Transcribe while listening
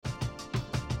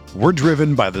We're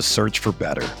driven by the search for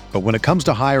better. But when it comes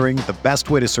to hiring, the best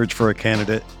way to search for a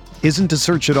candidate isn't to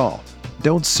search at all.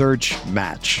 Don't search,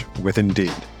 match with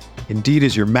Indeed. Indeed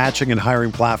is your matching and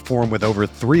hiring platform with over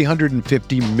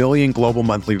 350 million global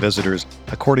monthly visitors,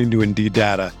 according to Indeed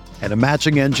data, and a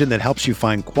matching engine that helps you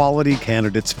find quality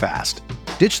candidates fast.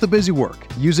 Ditch the busy work.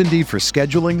 Use Indeed for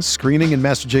scheduling, screening, and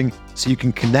messaging so you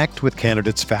can connect with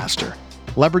candidates faster.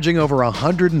 Leveraging over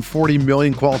 140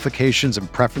 million qualifications and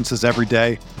preferences every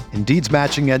day, Indeed's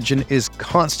matching engine is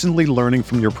constantly learning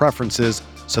from your preferences,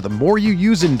 so the more you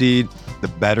use Indeed, the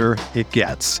better it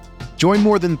gets. Join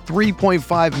more than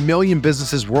 3.5 million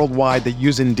businesses worldwide that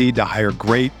use Indeed to hire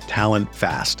great talent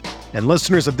fast. And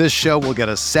listeners of this show will get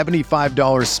a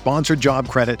 $75 sponsored job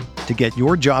credit to get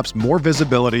your jobs more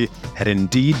visibility at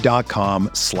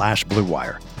Indeed.com/Blue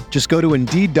Wire. Just go to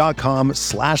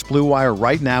Indeed.com/Blue Wire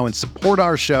right now and support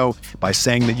our show by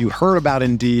saying that you heard about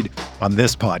Indeed on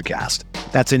this podcast.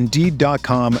 That's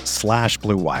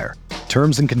Indeed.com/Blue Wire.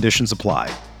 Terms and conditions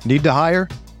apply. Need to hire?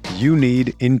 You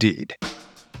need Indeed.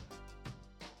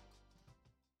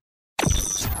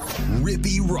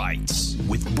 Rippee Writes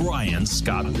with Brian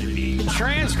Scott Rippee.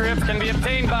 Transcript can be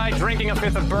obtained by drinking a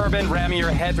fifth of bourbon, ramming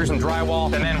your head through some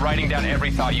drywall, and then writing down every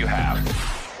thought you have.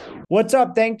 What's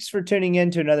up? Thanks for tuning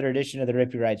in to another edition of the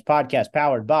Rippee Writes podcast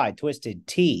powered by Twisted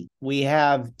Tea. We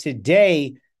have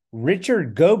today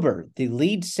Richard Gober, the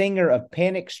lead singer of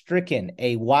Stricken,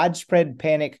 a widespread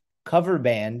panic cover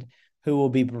band who will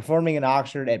be performing in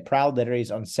Oxford at Proud Literaries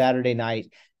on Saturday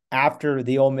night after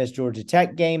the Ole Miss Georgia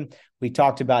Tech game. We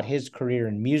talked about his career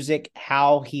in music,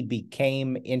 how he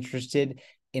became interested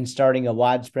in starting a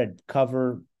widespread panic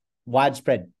cover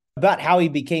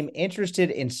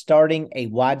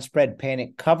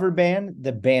band,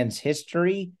 the band's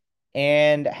history,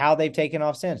 and how they've taken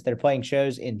off since. They're playing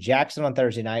shows in Jackson on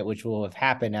Thursday night, which will have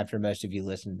happened after most of you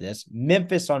listen to this,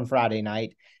 Memphis on Friday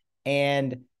night,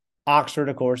 and Oxford,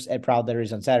 of course, at Proud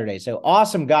Literaries on Saturday. So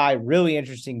awesome guy, really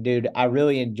interesting dude. I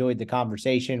really enjoyed the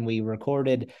conversation. We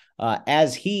recorded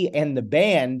as he and the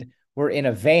band were in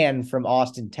a van from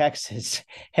Austin, Texas,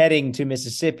 heading to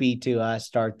Mississippi to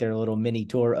start their little mini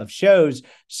tour of shows.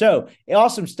 So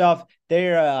awesome stuff.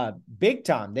 They're big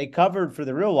time. They covered for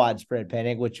the real widespread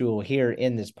panic, which you will hear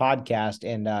in this podcast,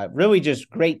 and really just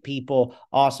great people.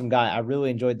 Awesome guy. I really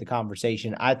enjoyed the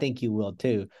conversation. I think you will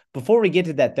too. Before we get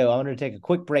to that, though, I want to take a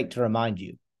quick break to remind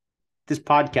you. This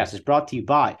podcast is brought to you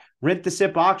by Rent the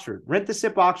Sip Oxford. Rent the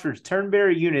Sip Oxford's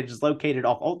Turnberry unit is located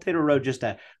off Old Taylor Road, just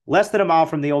less than a mile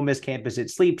from the Ole Miss campus. It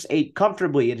sleeps 8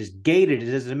 comfortably. It is gated. It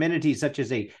has amenities such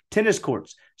as a tennis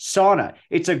courts, sauna.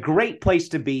 It's a great place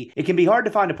to be. It can be hard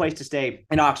to find a place to stay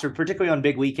in Oxford, particularly on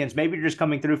big weekends. Maybe you're just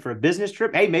coming through for a business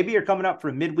trip. Hey, maybe you're coming up for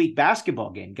a midweek basketball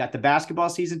game. You got the basketball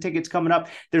season tickets coming up.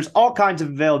 There's all kinds of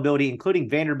availability, including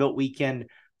Vanderbilt weekend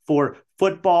for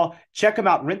football. Check them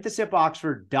out,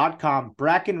 rentthesipoxford.com.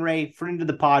 Bracken Ray, friend of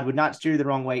the pod, would not steer you the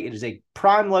wrong way. It is a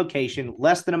prime location,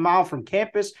 less than a mile from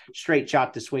campus, straight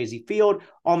shot to Swayze Field,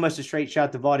 almost a straight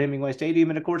shot to Vaught Hemingway Stadium,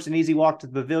 and of course, an easy walk to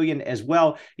the pavilion as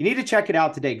well. You need to check it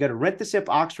out today. Go to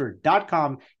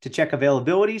rentthesipoxford.com to check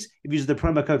availabilities. If you use the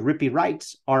promo code Rippee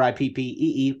Writes,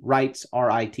 R-I-P-P-E-E, Writes,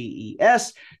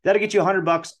 R-I-T-E-S, that'll get you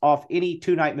 $100 off any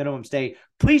 2-night minimum stay.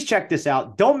 Please check this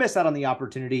out. Don't miss out on the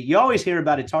opportunity. You always hear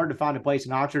about it's hard to find a place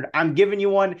in Oxford. I'm giving you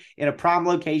one in a prime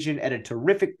location at a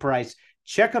terrific price.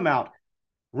 Check them out.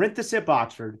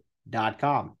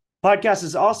 rentthesipoxford.com. Podcast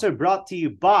is also brought to you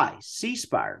by C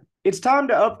Spire. It's time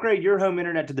to upgrade your home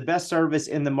internet to the best service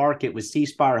in the market with C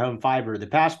Spire Home Fiber. The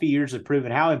past few years have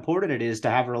proven how important it is to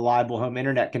have a reliable home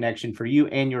internet connection for you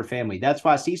and your family. That's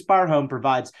why C Spire Home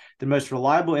provides the most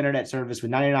reliable internet service with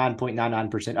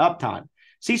 99.99% uptime.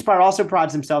 C Spire also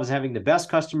prides themselves in having the best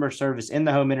customer service in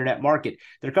the home internet market.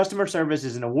 Their customer service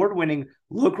is an award-winning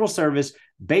local service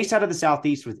based out of the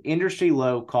Southeast with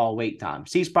industry-low call wait time.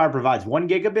 C Spire provides 1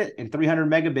 gigabit and 300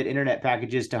 megabit internet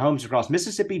packages to homes across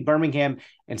Mississippi, Birmingham,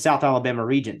 and South Alabama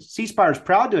regions. C Spire is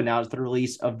proud to announce the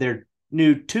release of their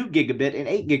new 2 gigabit and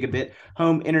 8 gigabit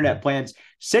home internet plans.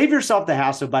 Save yourself the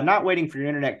hassle by not waiting for your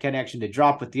internet connection to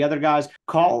drop with the other guys.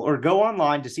 Call or go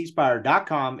online to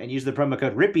cspire.com and use the promo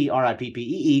code Rippee,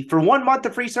 R-I-P-P-E-E, for 1 month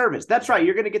of free service. That's right.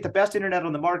 You're going to get the best internet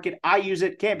on the market. I use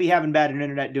it. Can't be having bad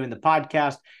internet doing the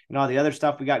podcast and all the other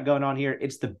stuff we got going on here.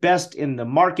 It's the best in the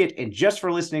market. And just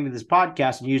for listening to this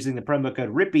podcast and using the promo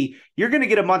code Rippee, you're going to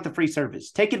get a month of free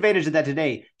service. Take advantage of that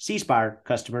today. C Spire,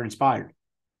 customer inspired.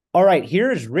 All right,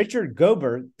 here's Richard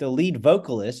Gober, the lead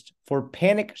vocalist for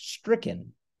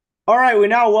Stricken. All right, we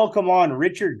now welcome on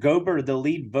Richard Gober, the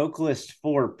lead vocalist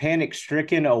for Panic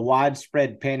Stricken, a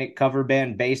widespread panic cover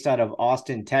band based out of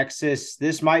Austin, Texas.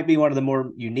 This might be one of the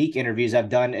more unique interviews I've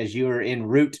done, as you are en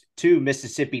route to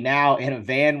Mississippi now in a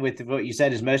van with what you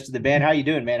said is most of the band. How you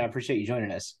doing, man? I appreciate you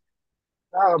joining us.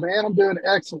 Oh man, I'm doing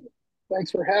excellent.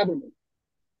 Thanks for having me.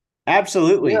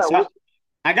 Absolutely. Yeah, So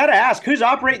I got to ask, who's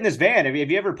operating this van? Have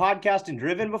you ever podcasted and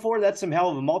driven before? That's some hell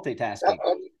of a multitasking.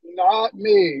 not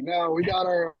me. No, we got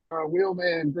our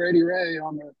wheelman Brady Ray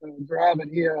on the driving.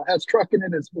 He has trucking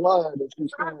in his blood.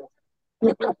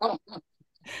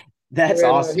 That's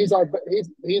awesome. He's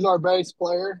our bass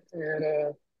player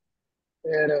and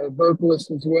a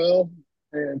vocalist as well.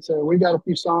 And so we got a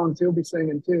few songs he'll be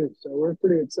singing too. So we're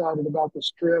pretty excited about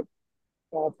this trip.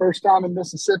 First time in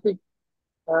Mississippi.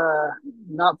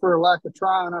 Not for a lack of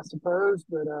trying, I suppose,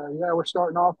 but yeah, we're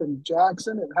starting off in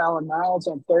Jackson at Howland Miles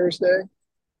on Thursday.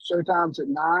 Showtime's at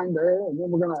 9 there, and then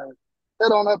we're gonna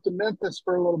head on up to Memphis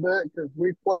for a little bit because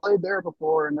we played there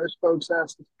before, and those folks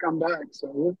asked us to come back. So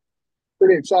we're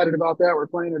pretty excited about that. We're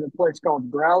playing at a place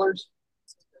called Growlers,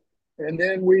 and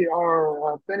then we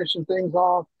are finishing things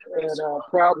off at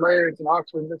Proud Larry's in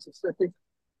Oxford, Mississippi,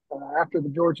 after the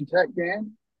Georgia Tech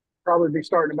game. Probably be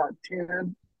starting about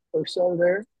 10 or so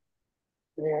there.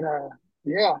 And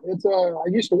yeah, it's I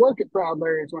used to work at Proud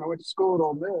Larry's when I went to school at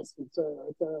Ole Miss. It's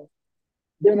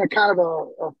been a kind of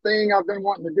a thing I've been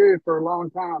wanting to do for a long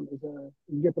time is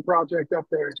get the project up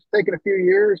there. It's taken a few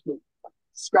years, but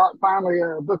Scott finally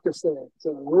booked us there.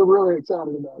 So we're really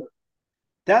excited about it.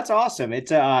 That's awesome.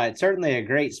 It's certainly a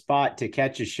great spot to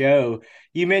catch a show.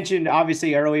 You mentioned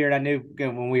obviously earlier, and I knew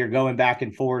when we were going back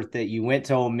and forth that you went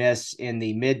to Ole Miss in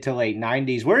the mid to late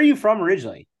 90s. Where are you from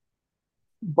originally?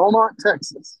 Beaumont,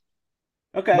 Texas.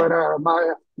 Okay. But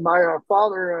my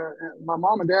father, my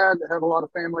mom and dad have a lot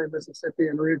of family in Mississippi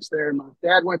and roots there. My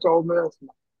dad went to Ole Miss.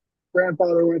 My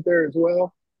grandfather went there as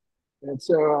well. And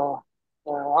so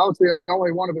I was the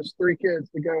only one of his three kids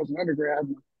to go as an undergrad.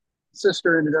 My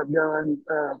sister ended up going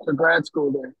to grad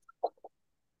school there.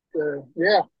 So,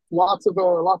 yeah, lots of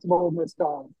Ole Miss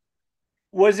time.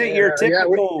 Was it your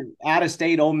typical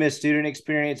out-of-state Ole Miss student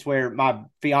experience where my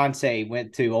fiance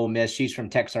went to Ole Miss? She's from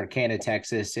Texarkana,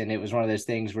 Texas, and it was one of those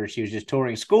things where she was just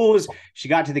touring schools. She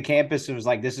got to the campus and was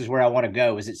like, this is where I want to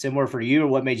go. Is it similar for you, or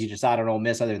what made you decide on Ole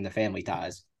Miss other than the family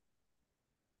ties?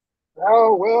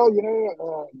 Oh, well,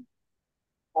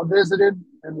 I visited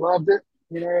and loved it.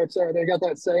 It's they got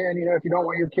that saying, if you don't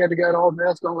want your kid to go to Ole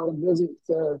Miss, don't let them visit.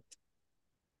 So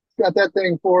got that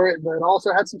thing for it, but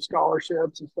also had some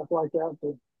scholarships and stuff like that.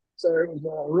 So it was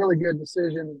a really good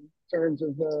decision in terms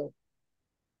of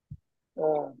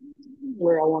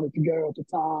where I wanted to go at the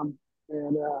time.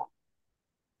 And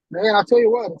man, I'll tell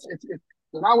you what, it's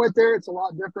when I went there, it's a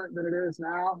lot different than it is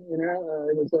now.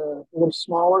 It was a little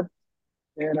smaller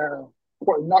and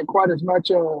not quite as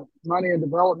much money and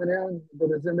development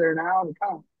that is in there now. And it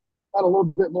kind of had a little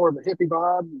bit more of a hippie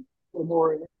vibe, a little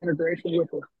more integration with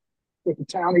the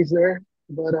townies there.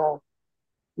 But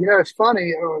it's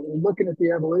funny looking at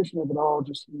the evolution of it all,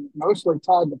 just mostly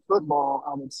tied to football,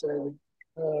 I would say.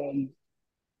 I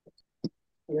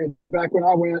mean, back when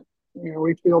I went,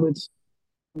 we fielded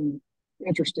some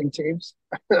interesting teams,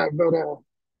 but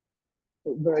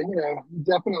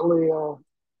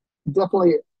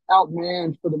definitely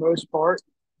outmanned for the most part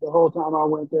the whole time I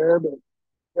went there. But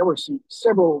there were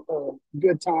several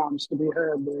good times to be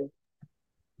had there.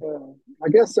 I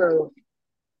guess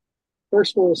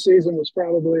first full season was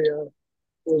probably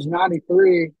was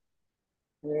 93,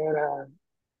 and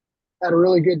had a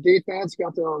really good defense.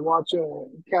 Got to watch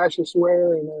Cassius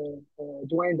Ware and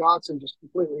Dwayne Dotson just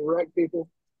completely wreck people.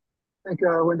 I think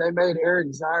when they made Eric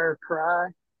Zier cry,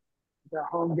 that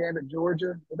home game at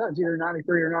Georgia, that was either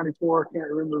 93 or 94, I can't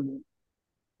remember. But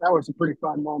that was a pretty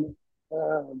fun moment.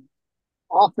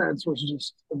 Offense was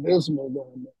just abysmal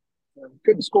then.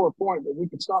 Couldn't score a point, but we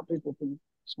could stop people from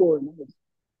scoring. It was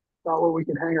about what we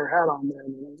could hang our hat on there.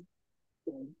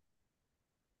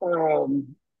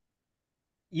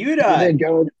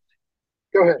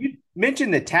 Go ahead. You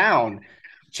mentioned the town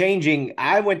changing.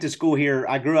 I went to school here.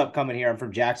 I grew up coming here. I'm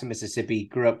from Jackson, Mississippi.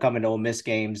 Grew up coming to Ole Miss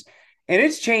games, and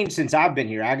it's changed since I've been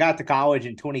here. I got to college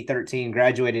in 2013,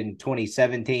 graduated in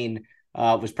 2017.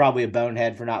 Was probably a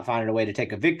bonehead for not finding a way to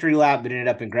take a victory lap, but ended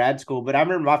up in grad school. But I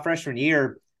remember my freshman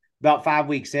year, about 5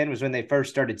 weeks in, was when they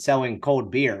first started selling cold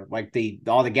beer. Like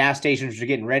all the gas stations were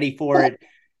getting ready for it.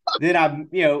 Then I'm,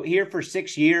 here for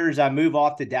 6 years. I moved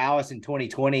off to Dallas in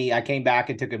 2020. I came back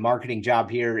and took a marketing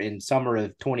job here in summer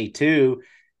of 22.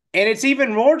 And it's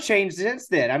even more changed since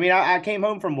then. I mean, I came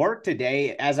home from work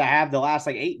today, as I have the last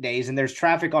like 8 days, and there's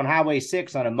traffic on Highway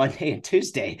 6 on a Monday and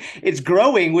Tuesday. It's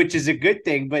growing, which is a good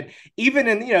thing. But even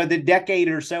in, the decade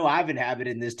or so I've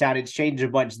inhabited in this town, it's changed a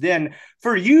bunch. Then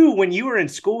for you, when you were in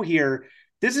school here,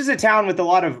 this is a town with a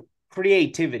lot of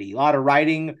creativity, a lot of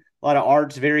writing, a lot of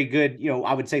arts, very good,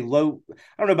 I would say low, I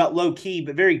don't know about low key,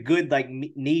 but very good, like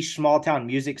niche small town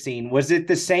music scene. Was it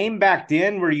the same back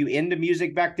then? Were you into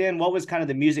music back then? What was kind of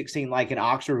the music scene like in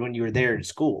Oxford when you were there in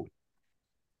school?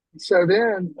 So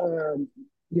then, that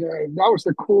was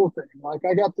the cool thing. Like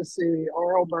I got to see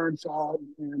R.L. Burnside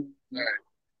in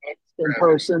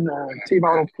person,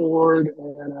 T-Model Ford,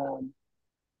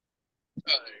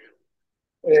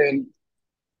 and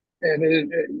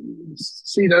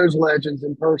see those legends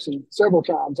in person several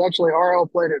times. Actually, RL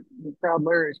played at Proud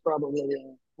Larry's probably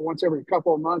once every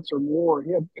couple of months or more.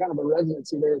 He had kind of a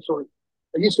residency there. So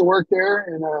I used to work there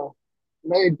and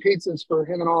made pizzas for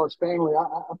him and all his family.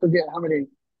 I forget how many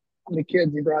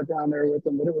kids he brought down there with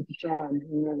him, but it was a time.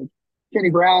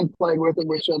 Kenny Brown played with him,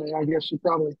 which I guess you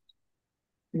probably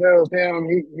know of him.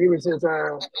 He was his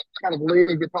kind of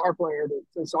lead guitar player. But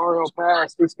since RL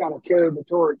passed, he's kind of carried the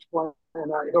torch playing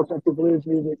Hill Country blues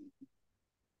music,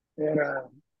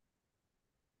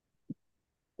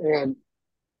 and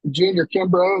Junior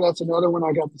Kimbrough. That's another one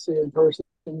I got to see in person.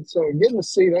 So getting to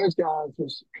see those guys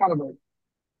was kind of a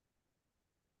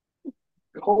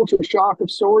culture shock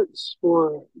of sorts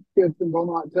for kids in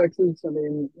Beaumont, Texas. I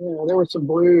mean, there was some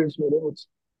blues, but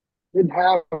didn't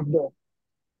have the,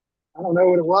 I don't know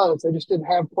what it was. They just didn't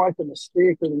have quite the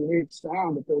mystique or the unique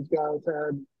sound that those guys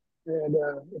had. And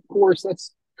of course,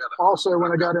 that's also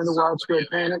when I got into Widespread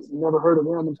Panic. Never heard of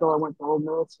them until I went to Ole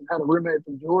Miss and had a roommate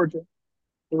from Georgia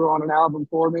who were on an album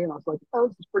for me. And I was like, oh,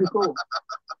 this is pretty cool.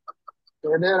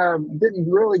 And then I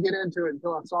didn't really get into it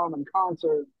until I saw them in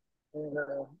concert. And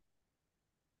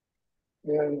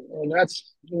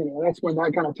that's when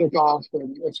that kind of took off. But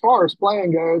as far as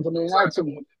playing goes, I mean, I had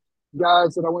some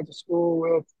guys that I went to school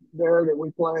with there that we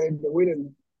played, but we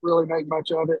didn't really make much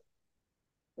of it.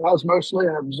 I was mostly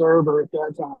an observer at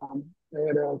that time.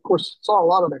 And of course, saw a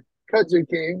lot of the Kudzu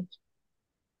Kings.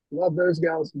 Love those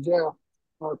guys to death.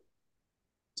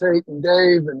 Tate and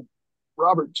Dave and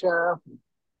Robert Chaff and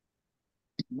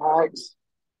Max.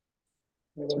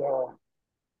 And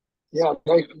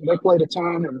they played a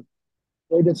ton and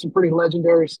they did some pretty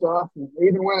legendary stuff. And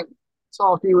even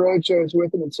saw a few road shows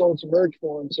with them and sold some merch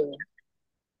for them. So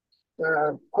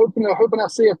hoping I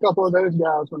see a couple of those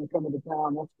guys when they come into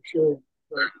town. That's for sure.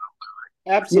 But,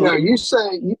 Absolutely.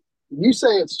 You say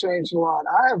it's changed a lot.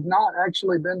 I have not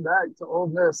actually been back to Ole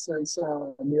Miss since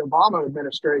the Obama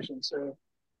administration. So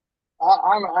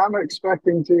I'm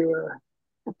expecting to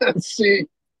see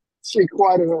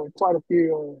quite a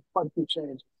few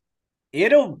changes.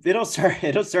 It'll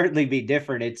certainly be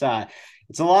different. It's a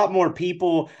lot more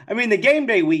people. I mean, the game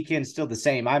day weekend's still the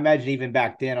same. I imagine even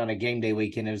back then on a game day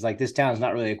weekend, it was like this town's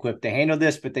not really equipped to handle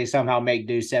this, but they somehow make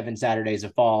do 7 Saturdays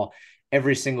of fall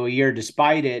every single year,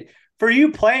 despite it. For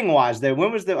you playing wise, though,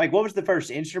 what was the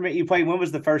first instrument you played? When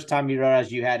was the first time you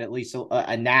realized you had at least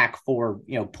a knack for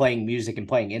playing music and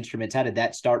playing instruments? How did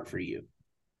that start for you?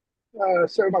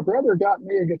 So my brother got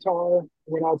me a guitar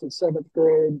when I was in 7th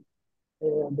grade.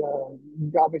 And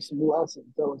got me some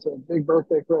lessons. That was a big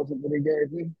birthday present that he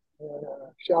gave me. And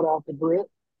shout out to Britt.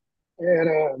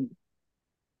 And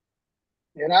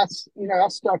I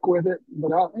stuck with it,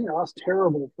 but I was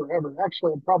terrible forever.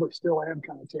 Actually, I probably still am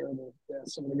kind of terrible at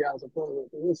some of the guys I play with.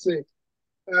 We'll see.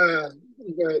 But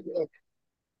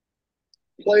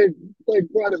played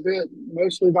quite a bit,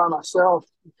 mostly by myself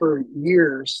for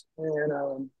years,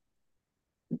 and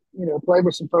played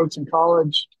with some folks in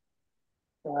college.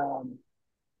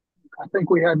 I think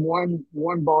we had one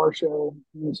bar show.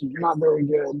 It was not very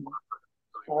good.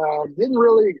 Didn't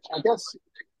really, I guess,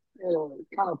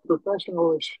 kind of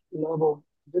professional-ish level.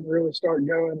 Didn't really start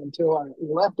going until I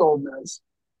left Ole Miss.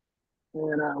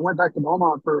 And I went back to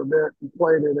Beaumont for a bit and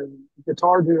played at a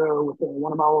guitar duo with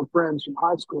one of my old friends from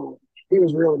high school. He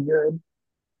was really good.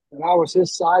 And I was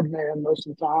his side man most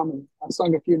of the time. And I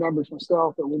sung a few numbers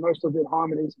myself, but we mostly did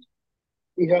harmonies.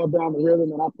 He held down the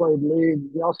rhythm and I played lead.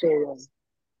 He also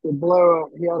would blow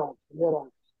up. He had a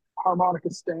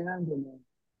harmonica stand and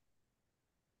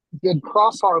did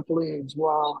cross harp leads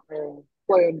while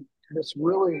playing this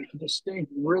really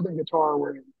distinct rhythm guitar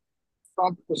where he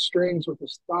thumped the strings with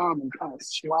his thumb and kind of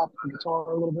slapped the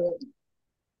guitar a little bit.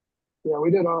 Yeah,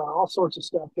 we did all sorts of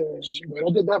stuff there. But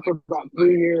I did that for about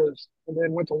 3 years and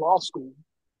then went to law school.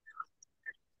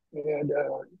 And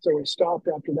so we stopped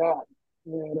after that.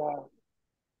 And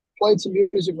played some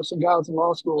music with some guys in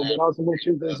law school, but I was a little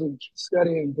too busy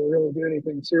studying to really do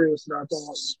anything serious about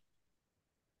that.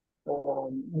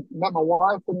 Met my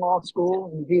wife in law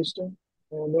school in Houston,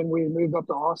 and then we moved up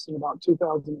to Austin about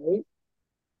 2008.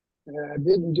 And I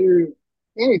didn't do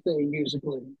anything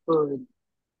musically for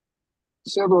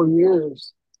several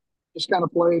years. Just kind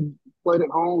of played at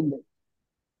home. But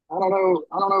I don't know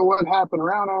what happened.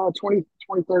 Around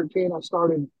 2013, I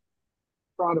started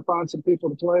trying to find some people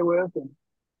to play with, and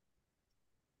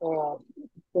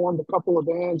formed a couple of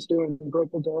bands doing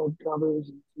Grateful Dead covers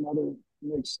and some other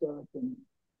mixed stuff.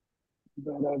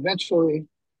 But eventually,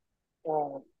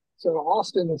 so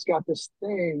Austin has got this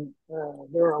thing.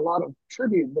 There are a lot of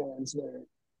tribute bands there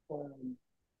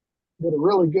that are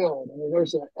really good. I mean,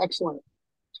 there's an excellent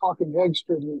Talking Heads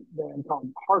tribute band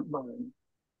called Heartburn,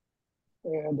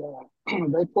 and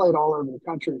they played all over the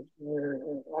country. They're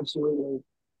absolutely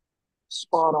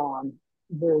spot on,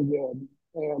 very good.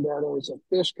 And there was a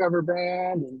Fish cover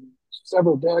band and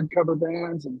several Dead cover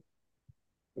bands, and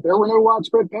there were no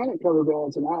Widespread Panic cover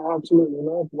bands, and I absolutely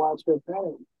loved Widespread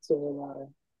Panic. So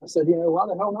I said, why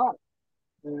the hell not?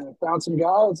 And I found some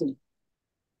guys, and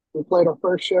we played our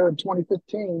first show in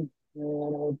 2015,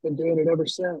 and I've been doing it ever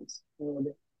since.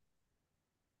 And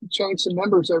changed some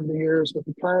members over the years with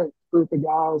the current group of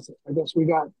guys. I guess we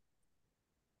got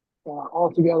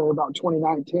all together about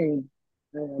 2019,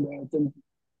 and been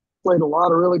played a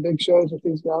lot of really big shows with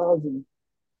these guys, and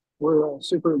we're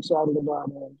super excited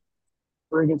about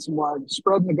bringing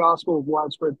spreading the gospel of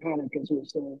Widespread Panic, as we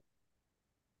say.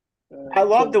 I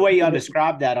love the way y'all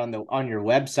described that on your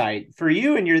website. For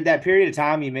you and that period of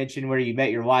time you mentioned where you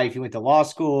met your wife, you went to law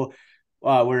school,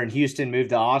 were in Houston, moved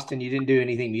to Austin. You didn't do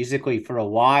anything musically for a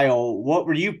while. What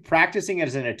were you practicing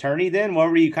as an attorney then? What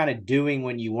were you kind of doing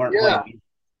when you weren't playing?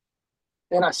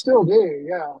 And I still do,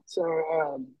 yeah. So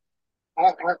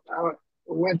I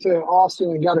went to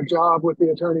Austin and got a job with the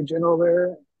Attorney General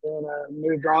there, and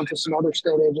moved on to some other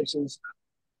state agencies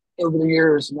over the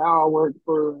years. Now I work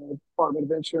for the Department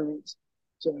of Insurance.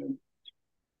 So,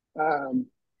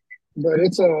 but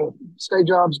it's a state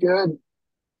job's good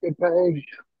pay,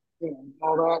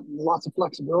 all that, and lots of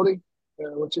flexibility,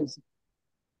 which is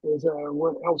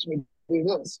what helps me do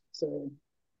this. So,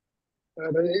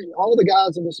 but all the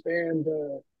guys in this band,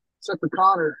 except for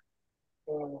Connor,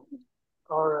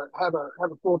 have a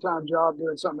full-time job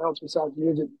doing something else besides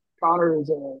music. Connor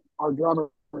is our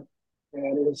drummer,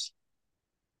 and is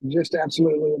just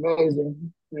absolutely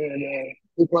amazing. And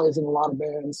he plays in a lot of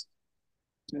bands.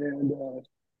 And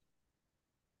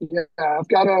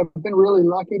I've been really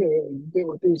lucky to get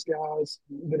with these guys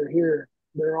that are here.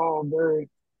 They're all very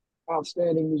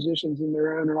outstanding musicians in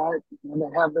their own right, and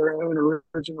they have their own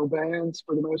original bands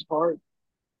for the most part.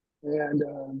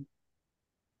 And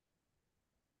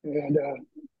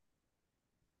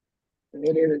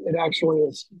it actually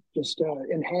has just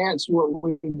enhanced what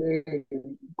we do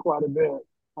quite a bit.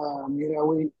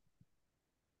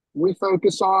 We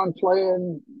focus on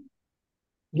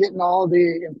getting all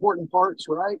the important parts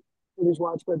right for these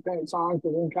Widespread Panic songs,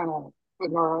 but then kind of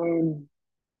putting our own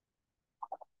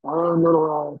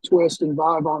little twist and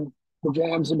vibe on the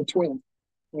jams in between.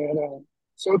 And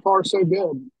so far, so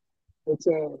good. It's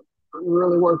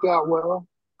really worked out well.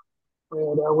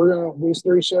 And these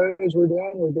 3 shows we're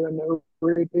doing no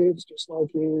repeats, just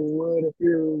like you would if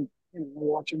you're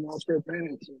watching Widespread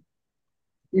Panic. So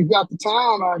you've got the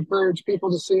time, I encourage people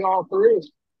to see all 3.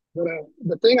 But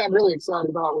the thing I'm really excited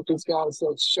about with these guys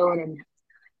is showing them.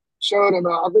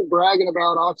 I've been bragging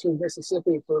about Oxford,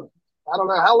 Mississippi for I don't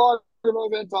know how long have I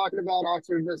been talking about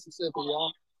Oxford, Mississippi,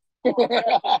 y'all.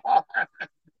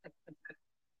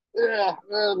 Yeah,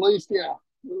 at least, yeah.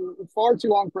 Far too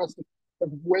long for us to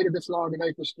have waited this long to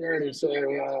make this journey. So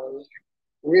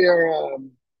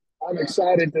I'm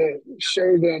excited to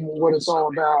show them what it's all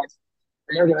about.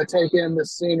 And they're going to take in the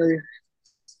scenery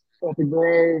at the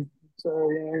Grove. So,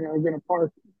 we're going to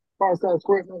park our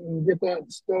equipment and get that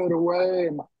stowed away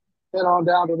and head on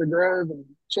down to the Grove and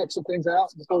check some things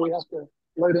out before we have to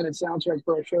load in and sound check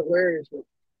for our show areas. But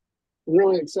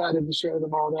really excited to show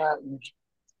them all that. And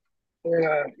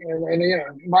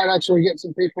might actually get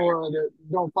some people that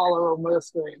don't follow Ole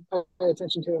Miss to pay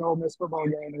attention to an Ole Miss football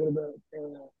game a little bit.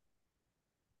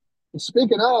 And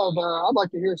speaking of, I'd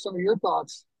like to hear some of your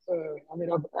thoughts.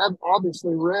 I've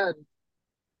obviously read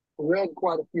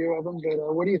quite a few of them,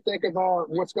 but what do you think about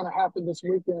what's going to happen this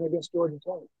weekend against Georgia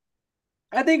Tech?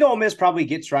 I think Ole Miss probably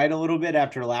gets right a little bit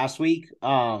after last week.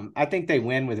 I think they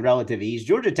win with relative ease.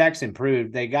 Georgia Tech's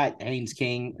improved. They got Haynes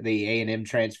King, the A&M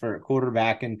transfer at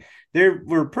quarterback, and they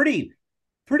were pretty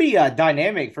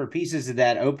dynamic for pieces of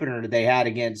that opener they had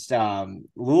against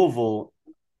Louisville.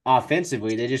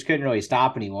 offensively. They just couldn't really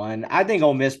stop anyone. I think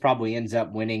Ole Miss probably ends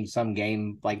up winning some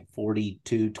game like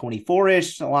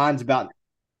 42-24-ish. The line's about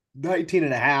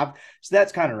 19.5. So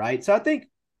that's kind of right. So I think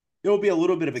it will be a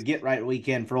little bit of a get right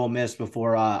weekend for Ole Miss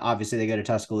before obviously they go to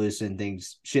Tuscaloosa and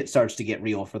shit starts to get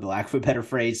real, for the lack of a better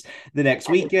phrase, the next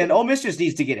weekend. Ole Miss just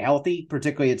needs to get healthy,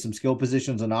 particularly at some skill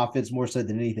positions on offense, more so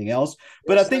than anything else.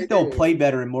 But I think they'll play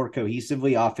better and more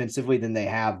cohesively offensively than they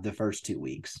have the first 2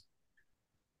 weeks.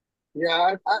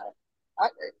 Yeah, I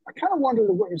kind of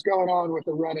wondered what was going on with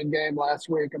the running game last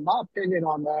week. And my opinion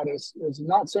on that is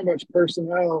not so much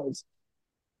personnel as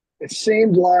it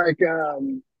seemed like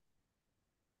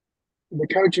the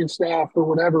coaching staff, for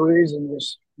whatever reason,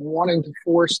 was wanting to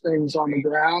force things on the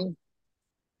ground,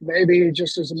 maybe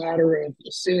just as a matter of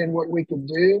seeing what we could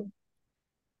do.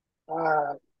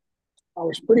 I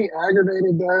was pretty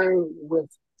aggravated, though, with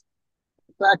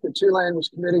the fact that Tulane was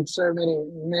committing so many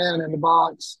men in the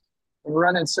box and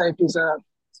running safeties up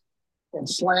and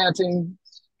slanting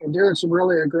and doing some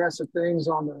really aggressive things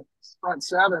on the front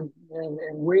seven,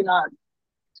 and we not,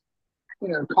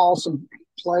 call some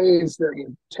plays that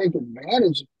would take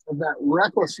advantage of that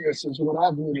recklessness is what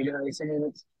I view it as. I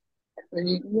mean,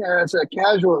 it's a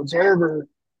casual observer.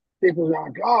 People are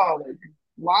like, oh, the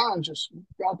line just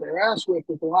got their ass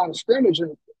whipped at the line of scrimmage.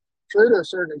 And true to a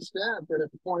certain extent that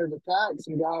at the point of attack,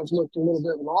 some guys looked a little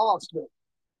bit lost. But,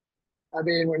 I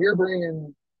mean, when you're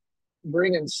bringing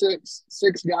six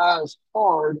guys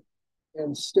hard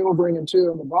and still bringing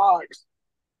 2 in the box,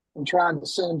 and trying to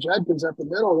send Judkins up the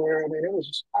middle there, I mean, it was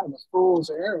just kind of a fool's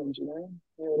errand, And,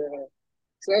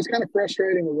 so that's kind of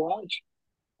frustrating to watch.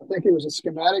 I think it was a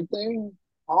schematic thing.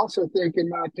 I also think, in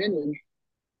my opinion,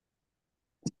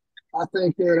 I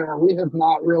think that we have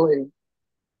not really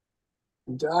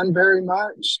done very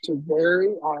much to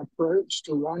vary our approach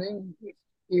to running,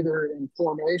 either in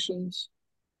formations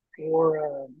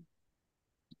or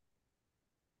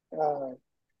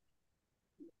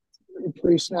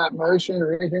pre-snap motion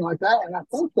or anything like that. And I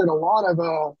think that a lot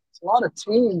of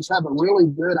teams have a really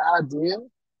good idea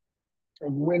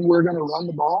of when we're going to run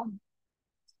the ball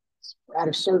out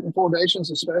of certain formations,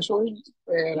 especially.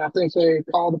 And I think they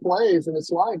call the plays. And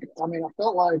it's like, I mean, I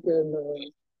felt like in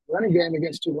the running game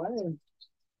against Tulane,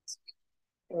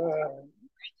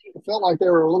 it felt like they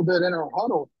were a little bit in our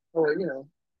huddle, or, as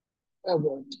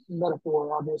a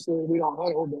metaphor, obviously, we don't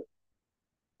huddle, but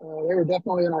they were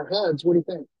definitely in our heads. What do you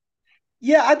think?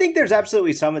 Yeah, I think there's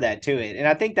absolutely some of that to it. And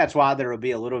I think that's why there will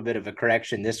be a little bit of a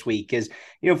correction this week is,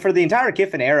 for the entire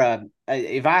Kiffin era,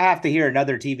 if I have to hear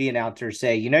another TV announcer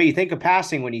say, you think of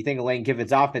passing when you think of Lane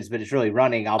Kiffin's offense, but it's really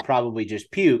running, I'll probably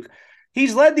just puke.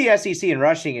 He's led the SEC in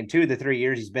rushing in 2 of the 3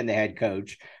 years he's been the head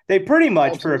coach. They pretty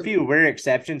much, for a few rare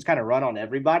exceptions, kind of run on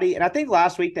everybody. And I think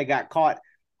last week they got caught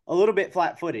a little bit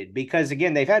flat-footed because,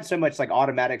 again, they've had so much like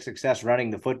automatic success running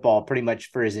the football pretty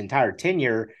much for his entire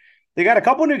tenure. They got a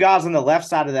couple new guys on the left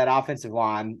side of that offensive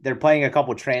line. They're playing a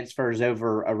couple transfers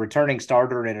over a returning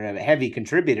starter and a heavy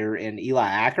contributor in Eli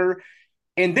Acker.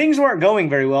 And things weren't going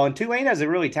very well. And Tulane has a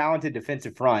really talented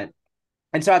defensive front.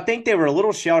 And so I think they were a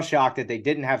little shell-shocked that they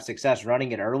didn't have success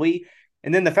running it early.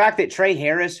 And then the fact that Trey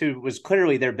Harris, who was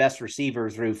clearly their best receiver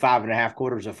through 5.5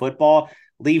 quarters of football,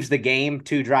 leaves the game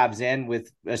 2 drives in with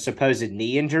a supposed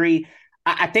knee injury.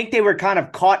 I think they were kind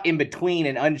of caught in between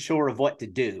and unsure of what to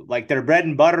do. Like their bread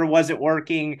and butter wasn't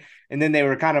working, and then they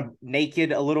were kind of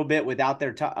naked a little bit without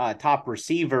their top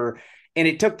receiver, and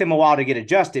it took them a while to get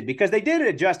adjusted because they did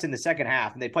adjust in the second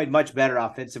half, and they played much better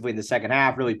offensively in the second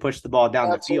half, really pushed the ball down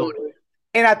the field.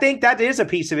 And I think that is a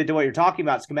piece of it to what you're talking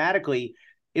about schematically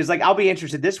is like, I'll be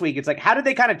interested this week. It's like, how did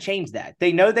they kind of change that?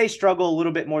 They know they struggle a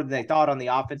little bit more than they thought on the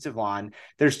offensive line.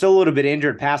 They're still a little bit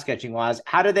injured pass catching wise.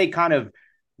 How do they kind of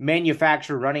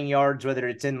manufacture running yards, whether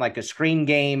it's in like a screen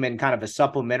game and kind of a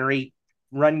supplementary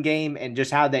run game, and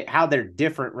just how they're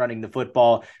different running the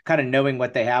football, kind of knowing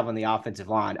what they have on the offensive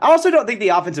line. I also don't think the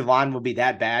offensive line will be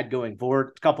that bad going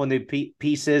forward. A couple of new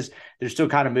pieces. They're still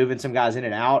kind of moving some guys in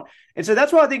and out. And so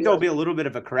that's why I think there'll be a little bit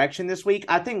of a correction this week.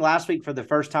 I think last week, for the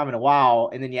first time in a while,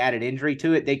 and then you added injury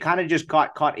to it, they kind of just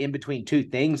got caught in between 2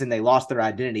 things, and they lost their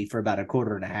identity for about a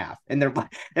quarter and a half. And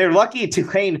they're lucky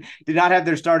Tulane did not have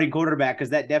their starting quarterback,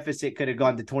 because that deficit could have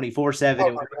gone to 24-7, and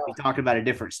we're going to be talking about a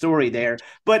different story there.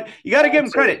 But you got to give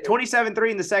them credit.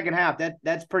 27-3 in the second half.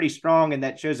 That's pretty strong, and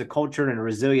that shows a culture and a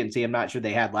resiliency I'm not sure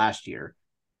they had last year.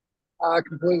 I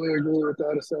completely agree with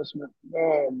that assessment.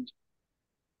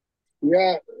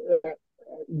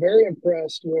 Very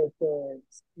impressed with the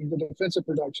defensive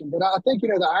production. But I think,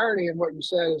 the irony in what you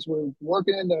said is we're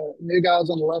working into new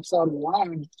guys on the left side of the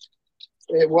line,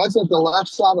 it wasn't the left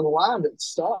side of the line that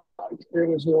sucked. It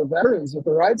was the veterans at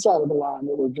the right side of the line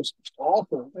that were just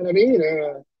awful. And I mean,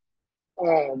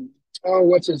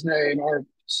 what's his name? Our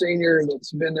senior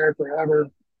that's been there forever.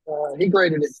 He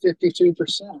graded at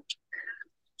 52%.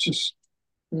 Just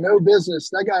no business.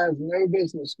 That guy has no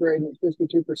business grading at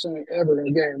 52% ever in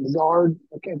a game. The guard,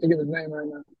 I can't think of his name right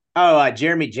now. Oh,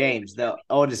 Jeremy James, the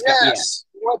oldest guy. Yes.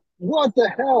 Yeah. What the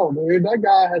hell, dude? That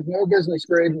guy has no business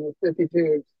grading at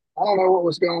 52. I don't know what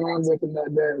was going on with him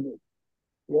that day,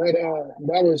 but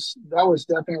that was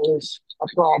definitely a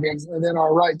problem. And then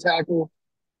our right tackle,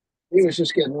 he was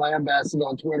just getting lambasted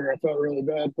on Twitter. I felt really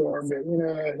bad for him,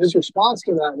 but his response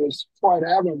to that was quite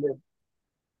admirable.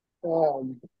 I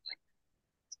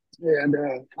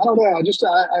don't know.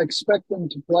 I expect them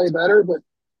to play better, but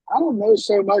I don't know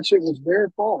so much it was their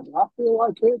fault. I feel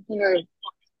like it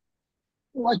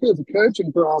was a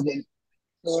coaching problem.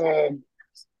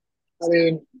 I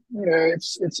mean,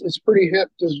 it's pretty hip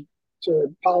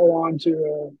to pile on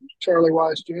to Charlie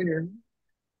Weiss Jr.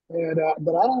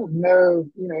 But I don't know.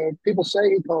 People say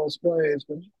he calls plays,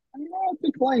 but I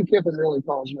think Lane Kiffin really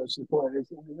calls most of the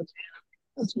plays. I mean,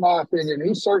 that's my opinion.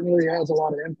 He certainly has a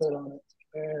lot of input on it,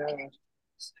 and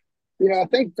I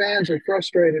think fans are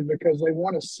frustrated because they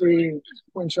want to see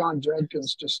Quinshon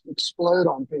Judkins just explode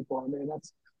on people. I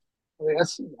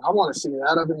want to see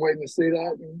that. I've been waiting to see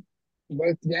that in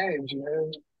both games.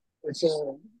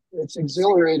 It's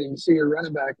exhilarating to see your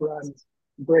running back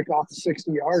break off the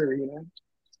 60-yarder.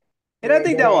 And I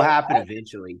think that will happen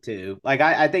eventually too. Like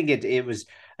I think it was,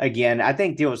 again, I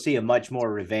think you'll see a much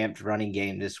more revamped running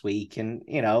game this week, and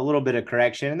a little bit of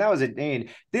correction. And that was at the end of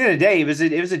the day, it was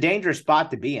a dangerous spot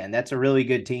to be in. That's a really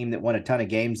good team that won a ton of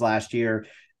games last year.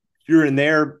 You're in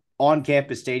their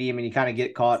on-campus stadium, and you kind of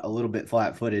get caught a little bit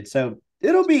flat-footed. So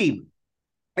it'll be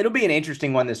an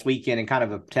interesting one this weekend, and kind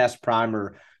of a test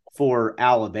primer for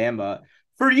Alabama.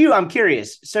 For you, I'm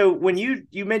curious. So when you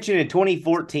mentioned in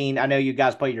 2014, I know you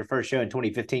guys played your first show in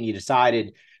 2015, you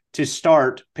decided to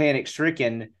start Panic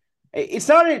Stricken. It's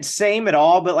not the same at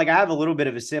all, but like I have a little bit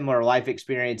of a similar life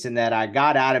experience in that I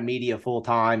got out of media full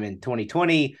time in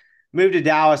 2020, moved to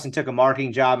Dallas and took a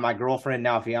marketing job. My girlfriend,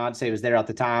 now fiance, was there at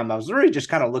the time. I was really just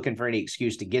kind of looking for any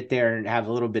excuse to get there and have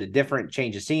a little bit of different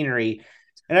change of scenery.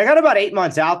 And I got about 8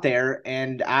 months out there,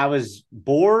 and I was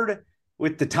bored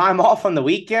with the time off on the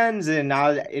weekends, and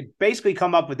it basically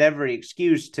come up with every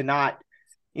excuse to not,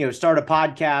 start a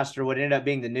podcast or what ended up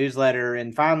being the newsletter.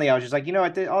 And finally, I was just like,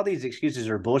 all these excuses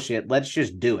are bullshit. Let's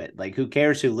just do it. Like, who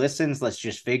cares who listens? Let's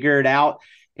just figure it out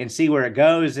and see where it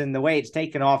goes. And the way it's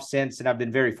taken off since, and I've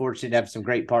been very fortunate to have some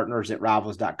great partners at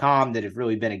Rivals.com that have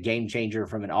really been a game changer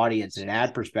from an audience and an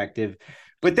ad perspective.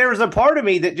 But there was a part of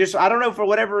me that just, I don't know, for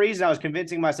whatever reason, I was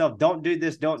convincing myself, don't do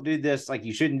this, like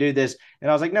you shouldn't do this.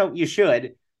 And I was like, no, you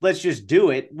should. Let's just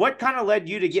do it. What kind of led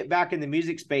you to get back in the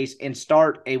music space and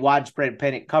start a widespread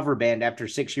Panic cover band after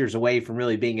 6 years away from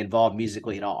really being involved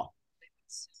musically at all?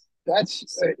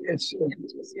 It's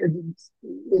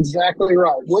exactly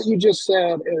right. What you just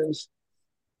said is,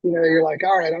 you're like,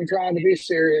 all right, I'm trying to be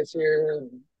serious here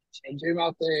and do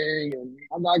my thing, and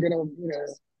I'm not going to,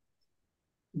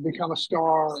 become a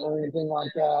star or anything like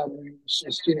that. And it's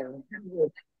just,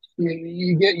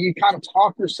 you kind of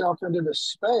talk yourself into this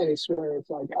space where it's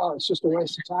like, oh, it's just a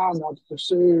waste of time not to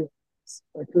pursue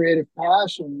a creative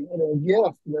passion and a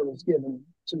gift that was given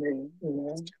to me.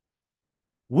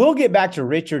 We'll get back to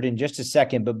Richard in just a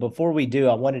second, but before we do,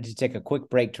 I wanted to take a quick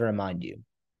break to remind you.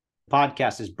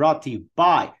 Podcast is brought to you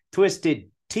by Twisted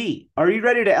Tea. Are you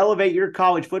ready to elevate your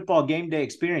college football game day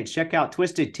experience? Check out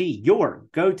Twisted Tea, your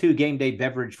go-to game day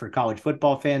beverage for college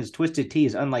football fans. Twisted Tea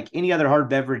is unlike any other hard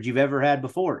beverage you've ever had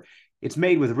before. It's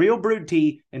made with real brewed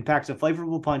tea and packs a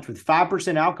flavorful punch with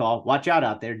 5% alcohol. Watch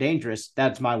out there. Dangerous.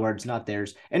 That's my words, not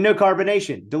theirs. And no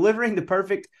carbonation, delivering the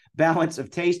perfect balance of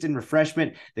taste and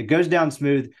refreshment that goes down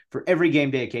smooth for every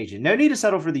game day occasion. No need to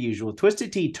settle for the usual.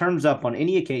 Twisted Tea turns up on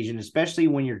any occasion, especially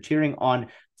when you're cheering on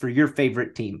for your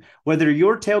favorite team. Whether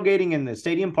you're tailgating in the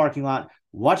stadium parking lot,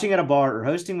 watching at a bar, or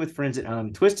hosting with friends at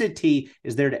home, Twisted Tea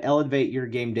is there to elevate your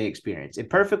game day experience. It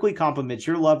perfectly complements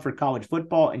your love for college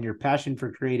football and your passion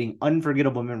for creating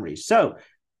unforgettable memories. So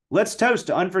let's toast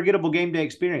to unforgettable game day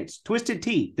experience. Twisted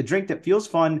Tea, the drink that feels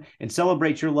fun and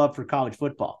celebrates your love for college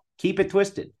football. Keep it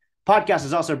twisted. Podcast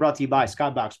is also brought to you by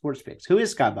Skybox Sports Picks. Who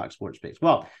is Skybox Sports Picks?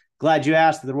 Well, glad you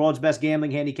asked. The world's best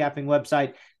gambling handicapping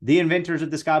website, the inventors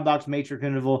of the Skybox matrix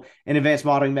interval, an advanced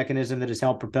modeling mechanism that has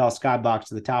helped propel Skybox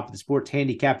to the top of the sports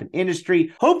handicapping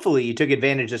industry. Hopefully, you took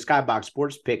advantage of Skybox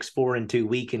Sports Picks 4-2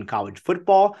 week in college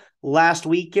football last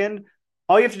weekend.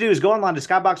 All you have to do is go online to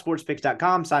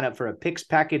skyboxsportspicks.com, sign up for a picks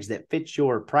package that fits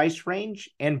your price range,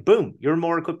 and boom, you're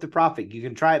more equipped to profit. You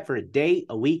can try it for a day,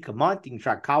 a week, a month. You can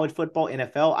try college football,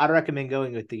 NFL. I'd recommend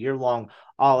going with the year-long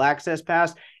all-access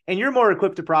pass, and you're more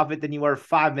equipped to profit than you were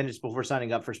 5 minutes before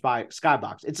signing up for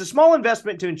Skybox. It's a small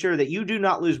investment to ensure that you do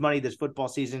not lose money this football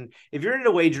season. If you're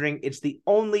into wagering, it's the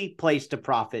only place to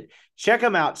profit. Check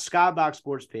them out,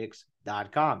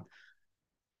 skyboxsportspicks.com.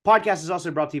 Podcast is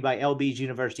also brought to you by LB's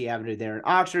University Avenue there in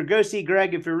Oxford. Go see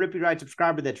Greg if you're a Rippee Writes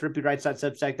subscriber. That's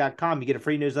rippeewrites.substack.com. You get a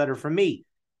free newsletter from me.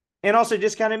 And also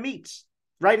discounted meats.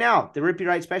 Right now, the Rippee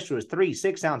Writes special is 3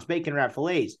 6-ounce bacon wrap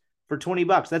fillets for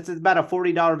 $20. That's about a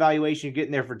 $40 valuation you're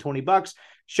getting there for $20.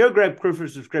 Show Greg proof of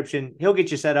subscription. He'll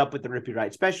get you set up with the Rippee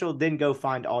Writes special. Then go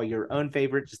find all your own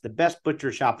favorites. It's the best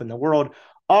butcher shop in the world.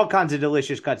 All kinds of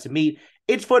delicious cuts of meat.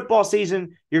 It's football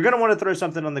season. You're going to want to throw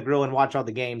something on the grill and watch all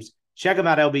the games. Check them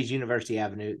out, LB's University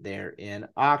Avenue there in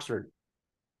Oxford.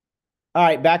 All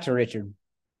right, back to Richard.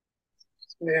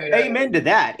 Yeah. Amen to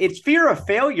that. It's fear of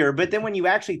failure, but then when you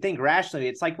actually think rationally,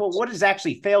 it's like, well, what is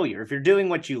actually failure? If you're doing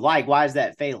what you like, why is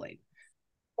that failing?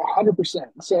 100%.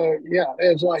 So, yeah,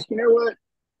 it's like, you know what?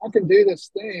 I can do this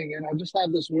thing, and I just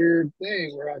have this weird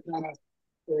thing where I kind of,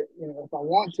 if I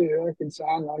want to, I can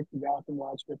sound like the guy from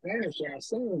Watch for Panic when I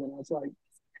sing, and it's like,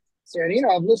 and,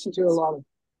 I've listened to a lot of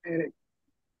Panic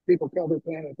people cover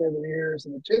Panic over the years,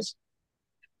 and it just,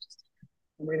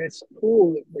 it's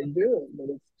cool that they do it, but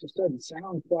it just doesn't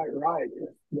sound quite right if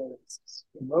the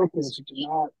vocals do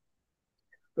not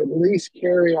at least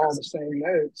carry all the same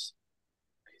notes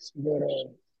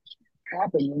that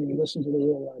happen when you listen to the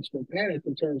real Watch for Panic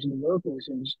in terms of the vocals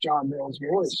and just John Bell's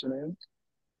voice, And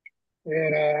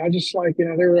I just like,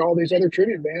 there were all these other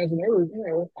tribute bands, and they were,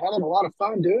 having a lot of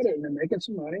fun doing it, and they're making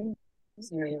some money.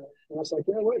 And I was like,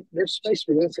 what? There's space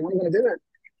for this, and I'm going to do it.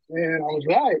 And I was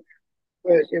right.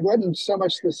 But it wasn't so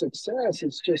much the success,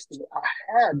 it's just that I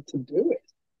had to do it.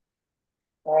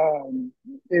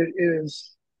 It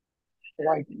is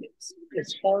like,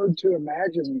 it's hard to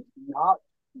imagine not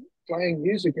playing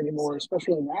music anymore,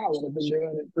 especially now that I've been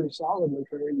doing it pretty solidly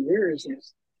for 8 years. And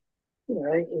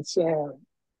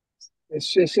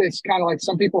it's kind of like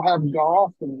some people have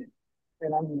golf, and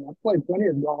I've played plenty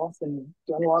of golf and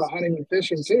done a lot of hunting and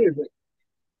fishing too,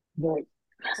 but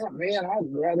man, I'd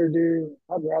rather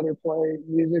play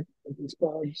music at these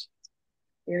clubs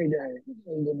any day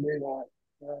than do that.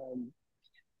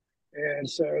 And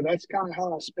so that's kind of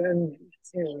how I spend,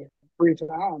 free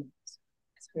time.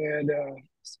 And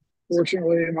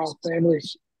fortunately, my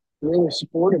family's really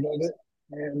supportive of it,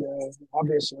 and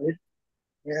obviously,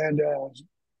 and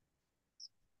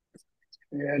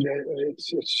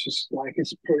it's just like,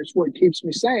 it's what keeps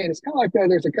me sane. It's kind of like that.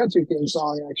 There's a Country King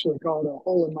song actually called "A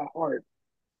Hole in My Heart."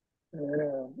 And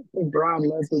I think Brian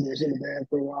Ledford was in the band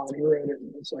for a while, and he wrote it.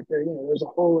 And it's like, there's a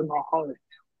hole in my heart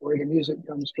where the music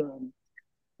comes from.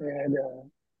 And,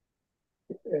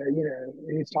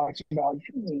 he talks about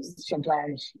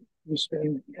sometimes you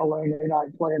spend a lonely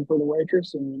night playing for the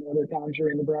waitress, and other times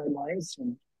you're in the bright lights.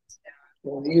 And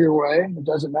either way, it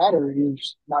doesn't matter. You're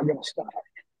just not going to stop.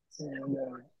 And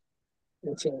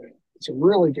it's a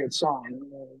really good song.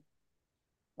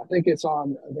 I think it's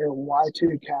on their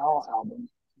Y2 Cal album.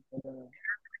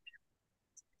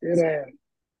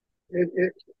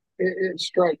 It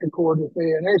struck a chord with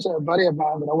me. And there's a buddy of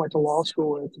mine that I went to law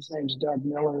school with. His name's Doug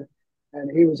Miller,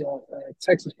 and he was a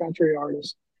Texas country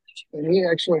artist, and he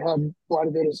actually had quite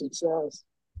a bit of success,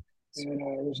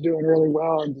 and was doing really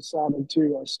well, and decided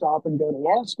to stop and go to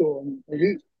law school.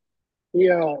 And he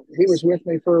was with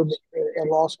me at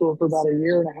law school for about a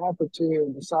year and a half or two,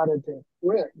 and decided to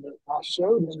quit. But I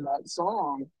showed him that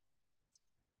song,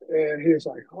 and he was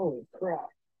like, "Holy crap,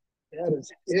 that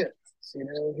is it!"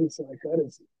 He's like,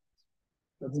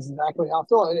 "That's exactly how I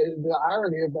feel." The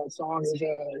irony of that song is,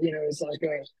 it's like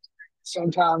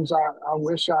sometimes I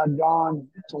wish I'd gone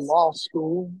to law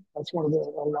school. That's one of the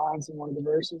lines in one of the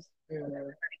verses,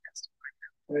 and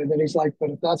then he's like, "But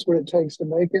if that's what it takes to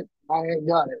make it, I ain't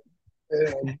got it."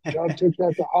 And Doug took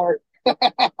that to heart,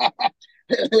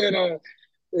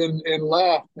 and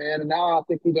laughed, man. And now I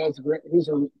think he's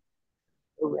a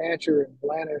rancher in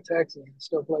Atlanta, Texas, and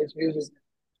still plays music.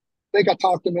 I think I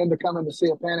talked him into coming to see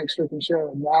a Panic Stricken show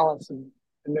in Dallas in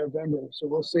November. So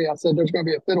we'll see. I said there's going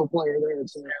to be a fiddle player there.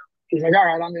 So he's like, "All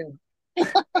right, I'm in."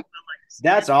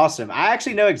 That's awesome. I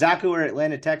actually know exactly where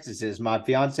Atlanta, Texas is. My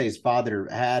fiance's father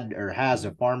has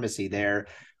a pharmacy there.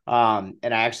 And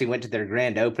I actually went to their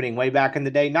grand opening way back in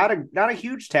the day. Not a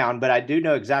huge town, but I do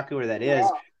know exactly where that is. Yeah.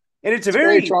 And it's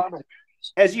very charming.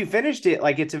 as you finished it,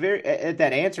 like it's a very at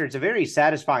that answer, it's a very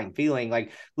satisfying feeling.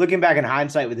 Like looking back in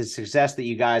hindsight with the success that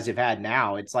you guys have had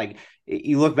now, it's like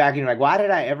you look back and you're like, why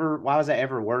was I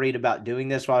ever worried about doing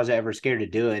this? Why was I ever scared to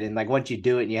do it? And like once you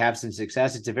do it and you have some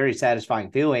success, it's a very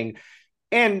satisfying feeling.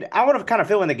 And I want to kind of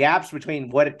fill in the gaps between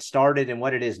what it started and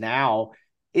what it is now.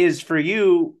 Is for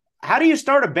you, how do you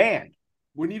start a band?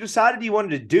 When you decided you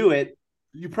wanted to do it,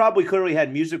 you probably clearly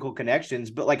had musical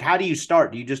connections, but like, how do you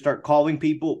start? Do you just start calling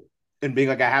people and being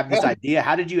like, I have this idea?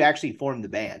 How did you actually form the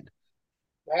band?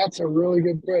 That's a really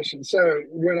good question. So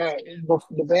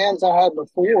the bands I had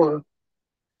before,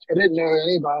 I didn't know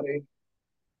anybody,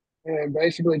 and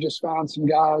basically just found some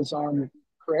guys on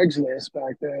Craigslist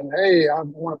back then. Hey, I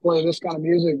want to play this kind of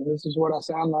music. This is what I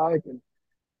sound like, and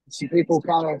some people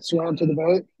kind of swam to the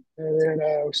boat, and then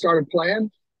we started playing.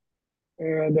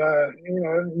 And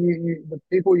the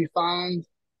people you find,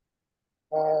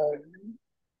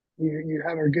 you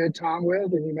have a good time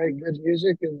with, and you make good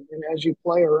music, and as you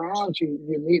play around, you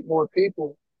meet more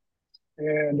people.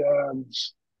 And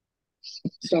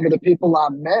some of the people I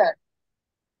met,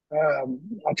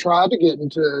 I tried to get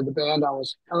into the band I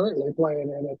was currently playing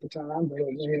in at the time, but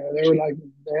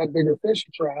they had bigger fish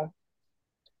to fry.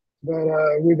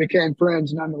 But we became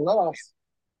friends nonetheless.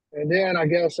 And then I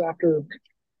guess after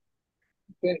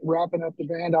wrapping up the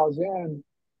band I was in,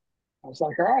 I was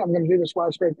like, all right, I'm going to do this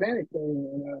Widespread Panic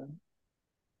thing.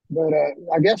 But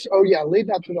I guess,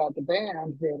 leading up to that, the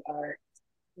band that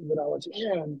I was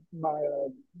in, my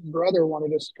brother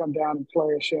wanted us to come down and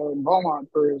play a show in Beaumont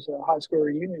for his high school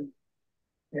reunion.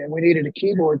 And we needed a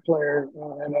keyboard player.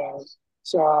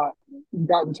 So I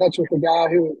got in touch with the guy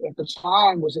who at the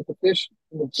time was at the Fish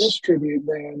tribute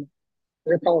band.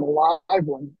 They're called a Live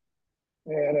One.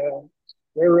 And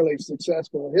they're really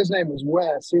successful. His name was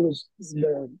Wes. He was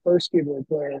the first keyboard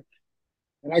player.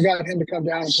 And I got him to come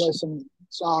down and play some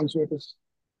songs with us.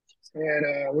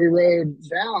 And we rode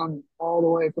down all the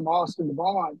way from Austin to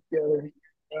Beaumont together,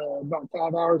 about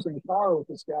 5 hours in the car with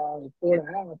this guy,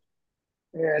 4.5.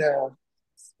 And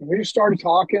we just started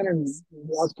talking, and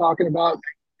I was talking about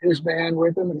his band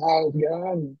with him and how it was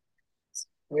going.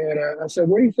 And I said,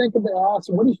 what do you think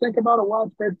about a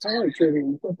Widespread Panic tribute?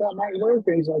 You think that might work?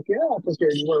 And he's like, yeah, I think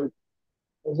it would work.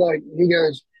 I was like, he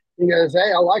goes,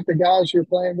 hey, I like the guys you're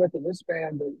playing with in this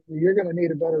band, but you're going to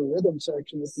need a better rhythm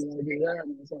section if you want to do that.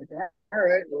 And I was like, all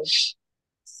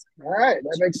right,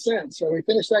 that makes sense. So we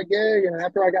finished that gig, and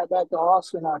after I got back to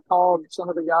Austin, I called some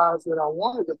of the guys that I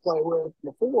wanted to play with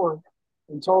before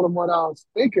and told them what I was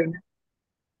thinking.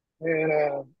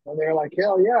 And they're like,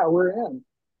 hell yeah, we're in.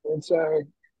 And so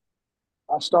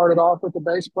I started off with the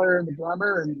bass player and the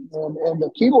drummer, and the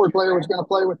keyboard player was going to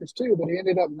play with us too, but he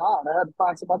ended up not. I had to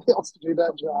find somebody else to do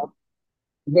that job.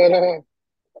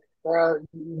 But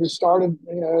we started,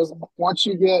 once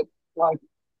you get like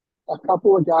a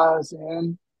couple of guys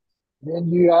in,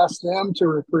 then you ask them to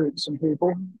recruit some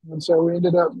people. And so we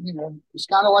ended up, it's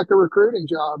kind of like a recruiting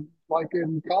job, like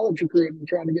in college recruiting,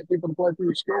 trying to get people to play for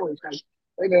your school. It's like,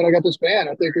 hey man, I got this band.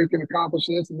 I think we can accomplish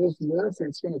this and this and this, and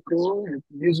it's kind of cool. And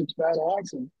the music's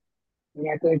badass, and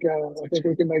I think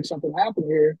we can make something happen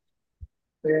here.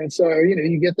 And so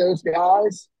you get those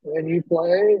guys, and you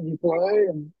play,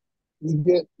 and you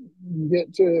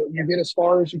get as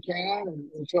far as you can,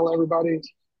 until everybody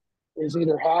is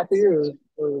either happy or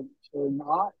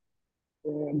not.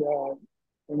 And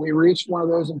we reached one of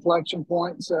those inflection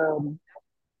points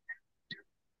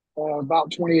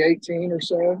about 2018 or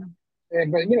so.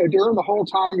 But during the whole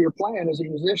time you're playing as a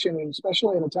musician, and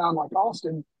especially in a town like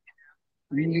Austin,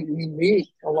 you meet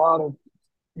a lot of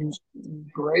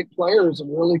great players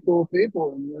and really cool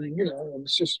people, and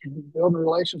it's just building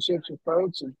relationships with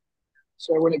folks. And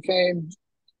so when it came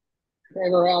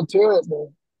around to it,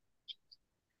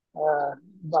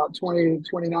 about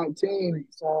 2019,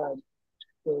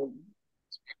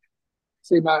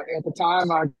 at the time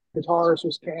my guitarist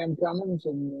was Cam Cummins,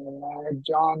 and I had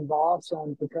John Voss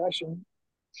on percussion.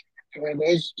 And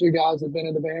those two guys have been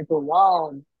in the band for a while.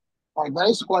 And our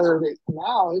bass player that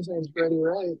now, his name's Rippee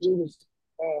Writes.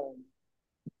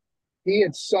 He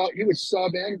would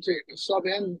sub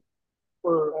in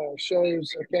for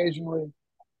shows occasionally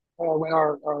when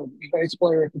our bass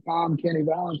player at the time, Kenny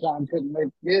Valentine, couldn't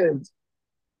make gigs.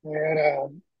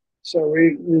 And so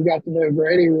we got to know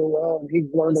Grady real well, and he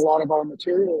learned a lot of our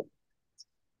material.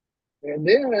 And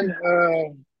then,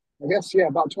 I guess,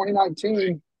 about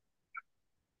 2019,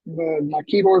 my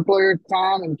keyboard player at the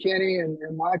time and Kenny and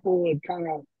Michael had kind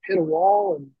of hit a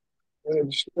wall, and it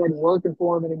just wasn't working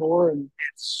for him anymore. And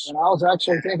I was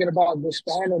actually thinking about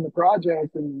disbanding the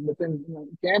project, and then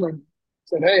Cameron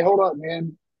said, hey, hold up,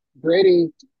 man. Grady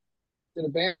in a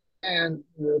band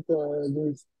with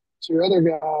these two other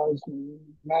guys,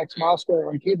 Max Moscow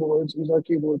on keyboards. He's our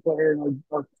keyboard player, and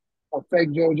our fake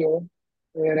JoJo,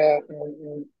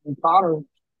 and Connor.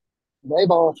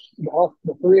 They've all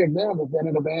the three of them have been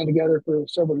in a band together for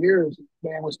several years. The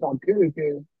band was called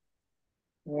Kudu.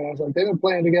 And I was like, they've been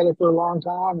playing together for a long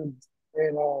time,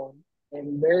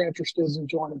 and they're interested in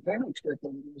joining Panic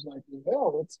Stricken. It was like,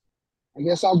 well, I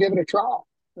guess I'll give it a try.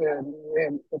 And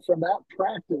from that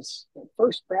practice, that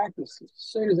first practice, as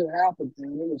soon as it happened,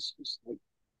 man, it was just like,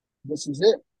 this is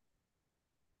it.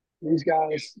 These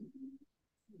guys,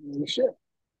 the shit.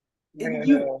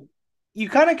 And you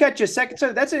kind of catch a second.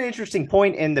 So that's an interesting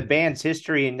point in the band's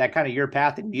history and that kind of your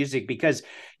path in music, because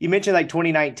you mentioned like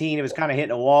 2019, it was kind of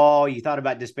hitting a wall. You thought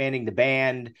about disbanding the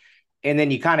band, and then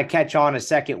you kind of catch on a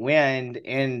second wind.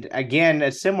 And again,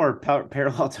 a similar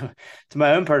parallel to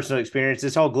my own personal experience,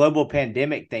 this whole global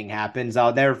pandemic thing happens.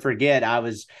 I'll never forget. I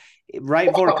was right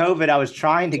before COVID. I was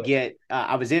trying to get,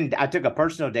 I took a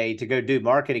personal day to go do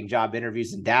marketing job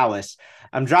interviews in Dallas.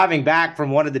 I'm driving back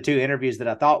from one of the two interviews that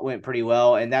I thought went pretty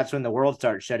well. And that's when the world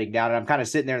starts shutting down. And I'm kind of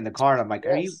sitting there in the car and I'm like,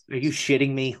 are you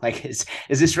shitting me? Like, is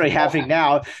this really happening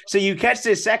now? So you catch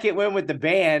this second win with the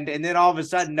band, and then all of a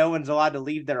sudden no one's allowed to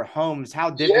leave their homes. How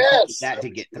difficult is that to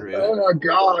get through? Oh my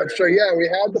God. So yeah, we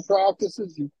had the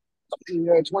practices,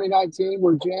 2019,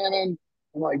 we're jamming.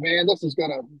 I'm like, man, this is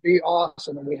going to be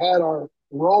awesome. And we had our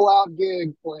rollout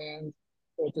gig planned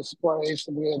at this place,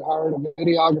 and we had hired a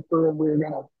videographer, and we were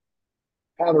going to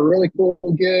have a really cool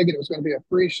gig, and it was going to be a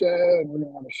free show, and we were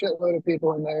going to have a shitload of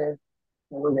people in there, and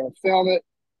we were going to film it,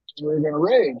 and we were going to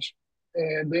rage.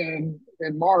 And then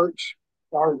in March,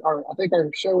 I think our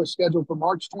show was scheduled for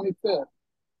March 25th.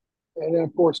 And then,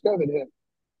 of course, COVID hit.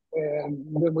 And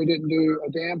then we didn't do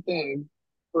a damn thing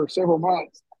for several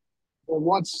months. And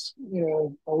once,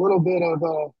 a little bit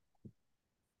of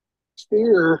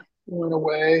fear went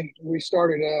away, we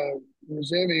started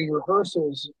resuming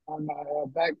rehearsals on my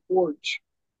back porch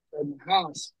in the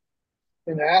house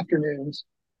in the afternoons.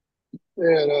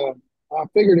 And I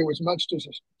figured it was much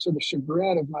to the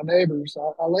chagrin of my neighbors.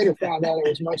 I later found out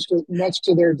it was much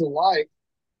to their delight,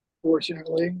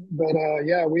 fortunately. But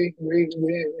yeah, we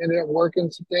ended up working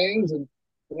some things, and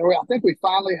I think we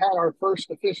finally had our first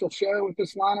official show with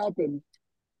this lineup, and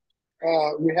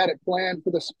we had it planned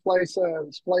for this place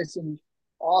in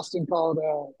Austin called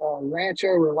Rancho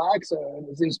Relaxa, and it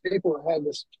was these people that had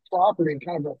this property,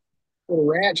 kind of a little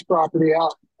ranch property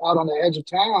out on the edge of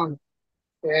town,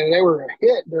 and they were a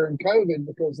hit during COVID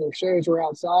because their shows were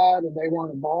outside and they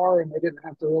weren't a bar and they didn't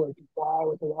have to really comply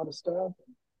with a lot of stuff.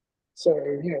 So,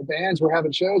 bands were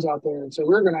having shows out there. And so we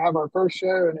were going to have our first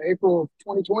show in April of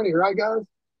 2020, right, guys?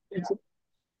 Yeah.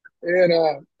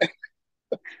 And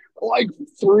like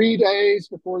 3 days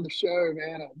before the show,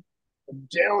 man, a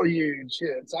deluge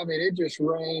hits. I mean, it just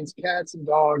rains cats and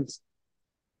dogs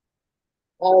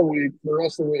all week, the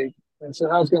rest of the week. And so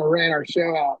I was going to rain our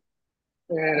show out.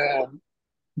 And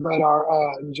but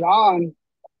our John,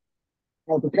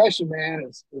 our percussion man,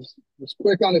 was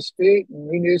quick on his feet, and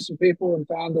we knew some people and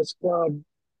found this club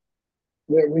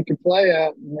that we could play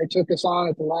at, and they took us on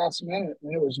at the last minute,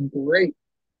 and it was great.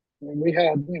 And we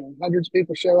had hundreds of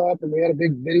people show up, and we had a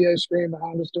big video screen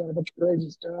behind us doing a bunch of crazy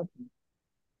stuff.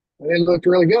 And it looked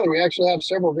really good. We actually have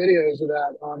several videos of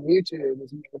that on YouTube,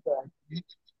 as a matter of fact.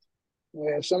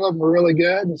 Yeah, some of them were really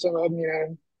good, and some of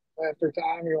them, after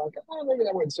time, you're like, oh, maybe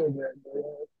that wasn't so good. But,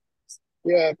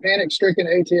 yeah, Panic Stricken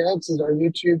ATX is our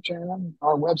YouTube channel.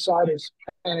 Our website is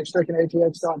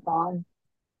panicstrickenatx.com.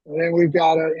 And then we've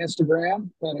got an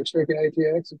Instagram, Panic Stricken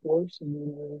ATX, of course. And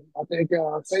then, I think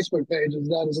our Facebook page is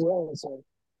that as well. So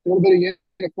a little bit of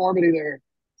uniformity there.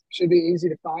 Should be easy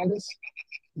to find us.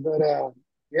 But,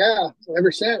 yeah,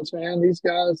 ever since, man, these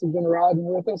guys have been riding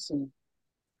with us, and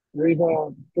we've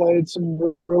played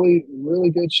some really,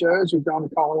 really good shows. We've gone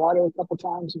to Colorado a couple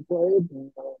times and played.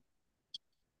 And,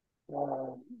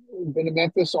 been to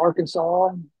Memphis, Arkansas,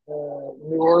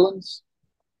 New Orleans.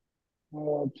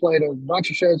 Played a bunch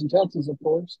of shows in Texas, of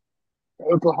course,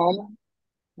 Oklahoma.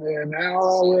 And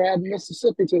now we're adding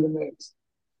Mississippi to the mix.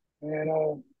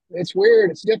 And it's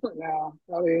weird. It's different now.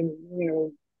 I mean,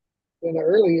 in the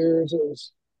early years, it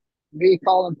was me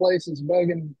calling places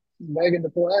begging to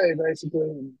play, basically.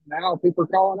 And now people are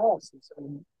calling us.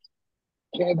 So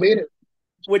can't beat it.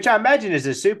 Which I imagine is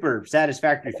a super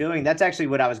satisfactory feeling. That's actually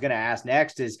what I was going to ask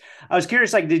next. Is I was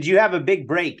curious, like, did you have a big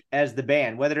break as the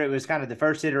band, whether it was kind of the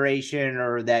first iteration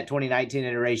or that 2019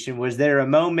 iteration? Was there a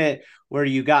moment where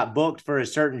you got booked for a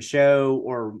certain show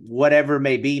or whatever it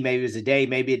may be? Maybe it was a day,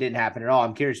 maybe it didn't happen at all.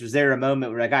 I'm curious, was there a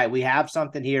moment where, like, all right, we have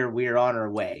something here, we are on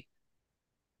our way?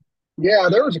 Yeah,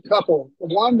 there was a couple. The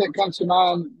one that comes to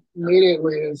mind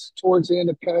immediately is towards the end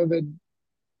of COVID,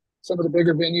 some of the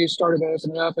bigger venues started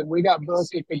opening up, and we got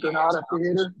booked at the Granada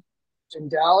Theater in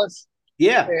Dallas.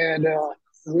 Yeah. And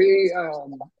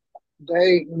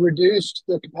they reduced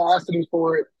the capacity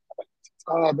for it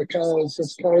because of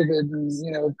COVID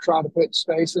and, trying to put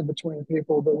space in between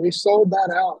people. But we sold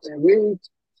that out, and we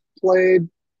played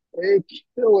a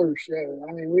killer show.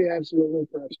 I mean, we absolutely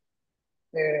crushed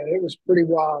it. And it was pretty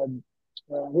wild.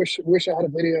 Wish I had a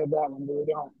video of that one, but we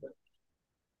don't. But,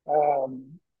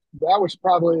 that was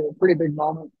probably a pretty big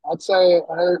moment. I'd say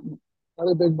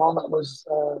another big moment was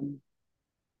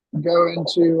going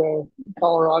to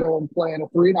Colorado and playing a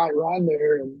 3-night run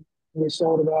there, and we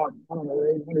sold about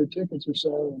 800 tickets or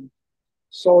so, and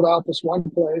sold out this one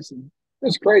place. And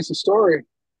it's a crazy story.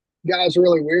 The guy's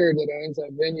really weird that owns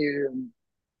that venue,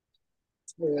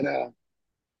 and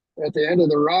at the end of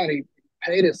the run, he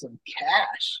paid us in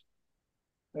cash,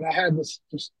 and I had this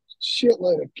just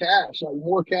shitload of cash, like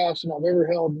more cash than I've ever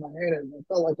held in my hand. And I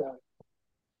felt like I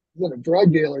was in a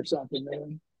drug deal or something,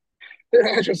 man. And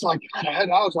I was just like, God,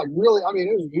 I was like, really, I mean,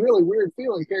 it was a really weird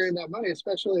feeling carrying that money,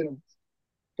 especially in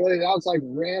a, I was like,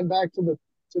 ran back to the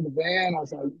van. I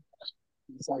was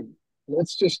like,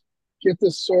 let's just get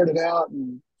this sorted out.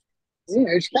 And,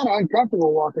 it's kind of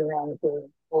uncomfortable walking around with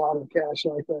a lot of cash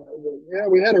like that. But, yeah,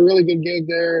 we had a really good gig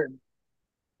there.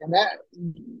 And that,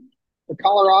 the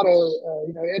Colorado,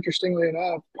 interestingly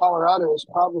enough, Colorado is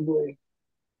probably,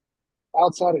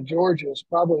 outside of Georgia, is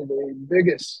probably the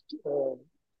biggest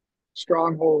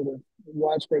stronghold of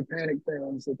Widespread Panic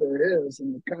fans that there is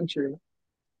in the country.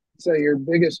 So your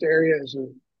biggest areas are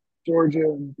Georgia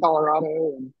and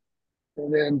Colorado,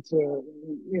 and then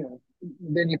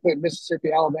then you put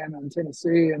Mississippi, Alabama, and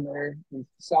Tennessee in there. And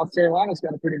South Carolina's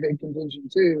got a pretty big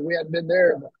contingent too. We hadn't been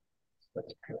there,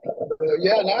 but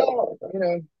yeah,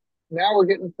 now we're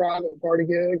getting private party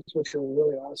gigs, which are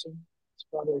really awesome. It's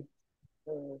probably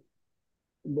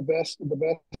the best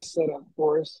setup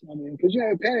for us. I mean, because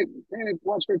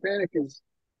Widespread Panic is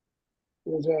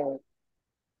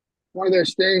one of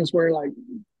those things where like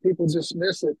people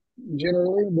dismiss it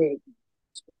generally, but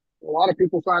a lot of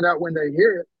people find out when they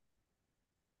hear it.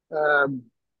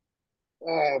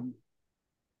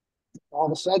 All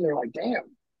of a sudden they're like,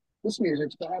 "Damn, this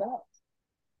music's badass."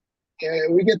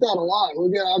 And we get that a lot.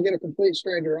 I'll get a complete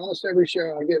stranger. Almost every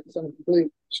show, I get some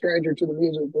complete stranger to the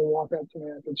music. They walk up to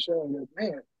me after the show and go,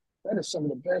 "Man, that is some of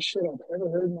the best shit I've ever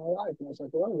heard in my life." And I was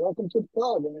like, "Well, welcome to the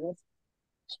club." I mean, that's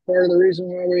part of the reason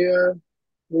why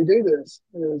we do this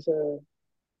is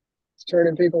it's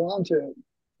turning people onto it.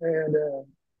 And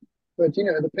but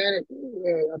the Panic.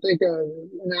 I think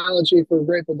analogy for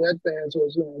Grateful Dead fans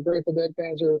was Grateful Dead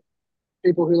fans are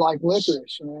people who like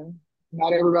licorice.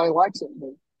 Not everybody likes it,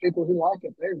 but people who like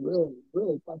it, they really,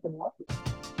 really fucking like it.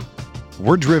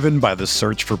 We're driven by the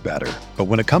search for better. But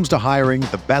when it comes to hiring,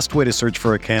 the best way to search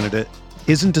for a candidate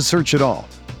isn't to search at all.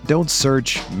 Don't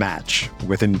search, match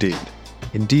with Indeed.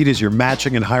 Indeed is your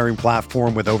matching and hiring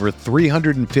platform with over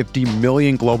 350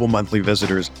 million global monthly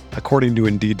visitors, according to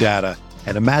Indeed data,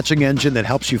 and a matching engine that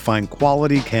helps you find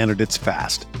quality candidates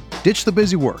fast. Ditch the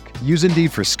busy work. Use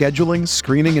Indeed for scheduling,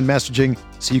 screening, and messaging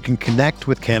so you can connect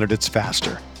with candidates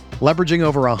faster. Leveraging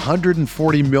over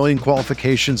 140 million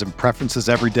qualifications and preferences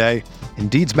every day,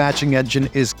 Indeed's matching engine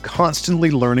is constantly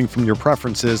learning from your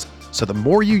preferences, so the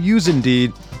more you use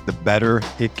Indeed, the better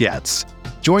it gets.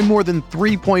 Join more than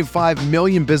 3.5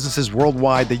 million businesses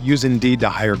worldwide that use Indeed to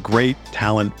hire great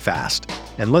talent fast.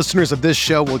 And listeners of this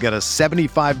show will get a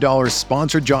 $75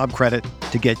 sponsored job credit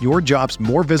to get your jobs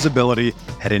more visibility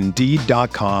at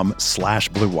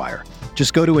Indeed.com/Blue Wire.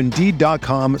 Just go to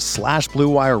Indeed.com/Blue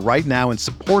Wire right now and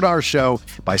support our show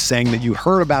by saying that you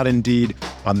heard about Indeed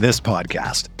on this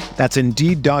podcast. That's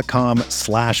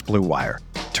Indeed.com/Blue Wire.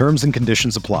 Terms and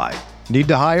conditions apply. Need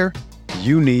to hire?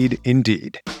 You need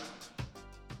Indeed.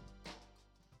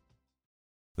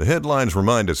 The headlines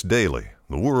remind us daily,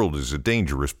 the world is a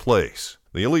dangerous place.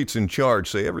 The elites in charge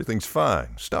say everything's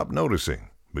fine, stop noticing.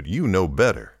 But you know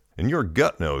better. And your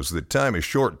gut knows that time is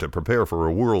short to prepare for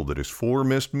a world that is 4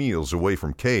 missed meals away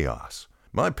from chaos.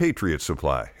 My Patriot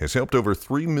Supply has helped over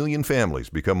 3 million families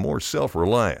become more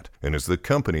self-reliant and is the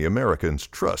company Americans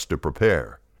trust to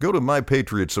prepare. Go to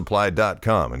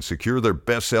MyPatriotSupply.com and secure their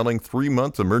best-selling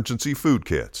 3-month emergency food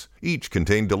kits. Each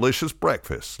contain delicious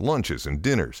breakfasts, lunches, and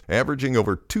dinners, averaging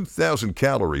over 2,000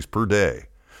 calories per day.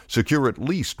 Secure at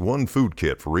least 1 food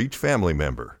kit for each family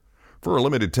member. For a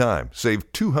limited time,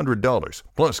 save $200,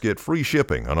 plus get free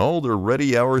shipping on all their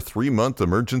Ready Hour 3-month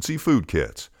emergency food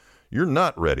kits. You're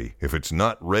not ready if it's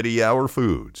not Ready Hour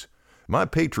Foods. My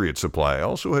Patriot Supply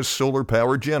also has solar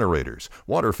power generators,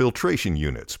 water filtration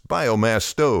units, biomass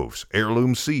stoves,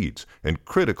 heirloom seeds, and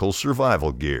critical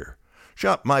survival gear.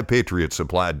 Shop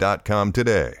MyPatriotSupply.com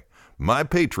today.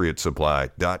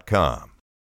 MyPatriotSupply.com.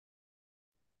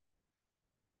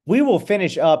 We will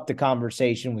finish up the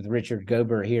conversation with Richard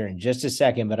Gober here in just a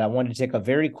second, but I want to take a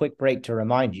very quick break to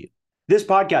remind you. This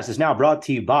podcast is now brought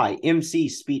to you by MC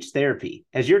Speech Therapy.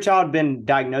 Has your child been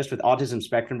diagnosed with autism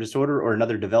spectrum disorder or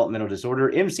another developmental disorder?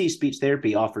 MC Speech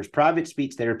Therapy offers private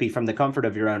speech therapy from the comfort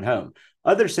of your own home.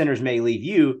 Other centers may leave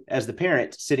you, as the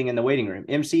parent, sitting in the waiting room.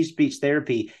 MC Speech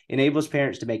Therapy enables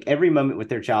parents to make every moment with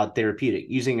their child therapeutic.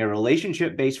 Using a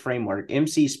relationship-based framework,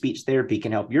 MC Speech Therapy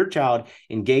can help your child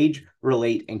engage,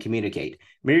 relate, and communicate.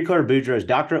 Mary Claire Boudreau's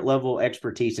doctorate-level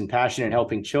expertise and passion in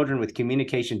helping children with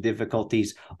communication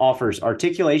difficulties offers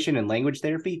articulation and language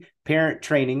therapy, parent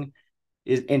training,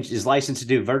 is licensed to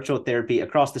do virtual therapy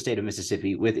across the state of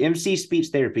Mississippi. With MC Speech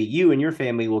Therapy, you and your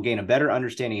family will gain a better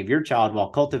understanding of your child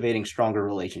while cultivating stronger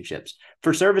relationships.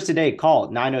 For service today, call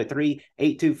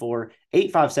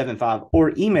 903-824-8575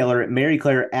 or email her at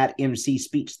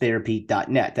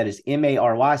maryclaire@mcspeechtherapy.net. That is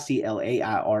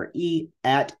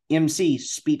MaryClaire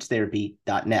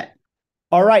 @mcspeechtherapy.net.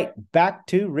 All right, back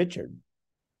to Richard.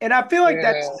 And I feel like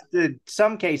that's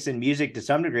some case in music to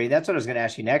some degree. That's what I was going to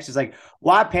ask you next is like,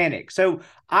 why panic? So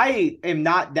I am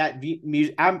not that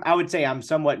music. I would say I'm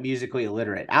somewhat musically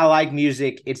illiterate. I like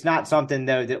music. It's not something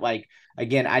though that like,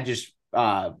 again, I just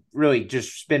really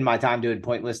just spend my time doing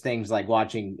pointless things like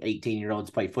watching 18-year-olds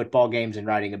play football games and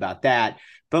writing about that.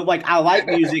 But like, I like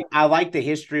music. I like the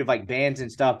history of like bands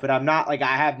and stuff, but I'm not like,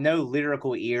 I have no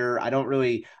lyrical ear. I don't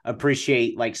really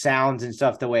appreciate like sounds and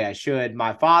stuff the way I should.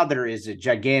 My father is a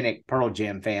gigantic Pearl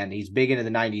Jam fan. He's big into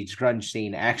the 90s grunge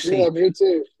scene, actually. Yeah, me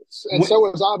too. And so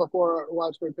was I before I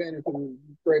watched Rippee Panic and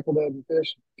Grateful Dead and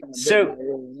Fish. So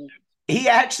he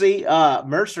actually,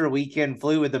 Mercer weekend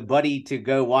flew with a buddy to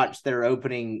go watch their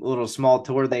opening little small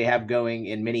tour they have going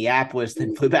in Minneapolis,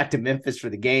 then flew back to Memphis for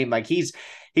the game. Like he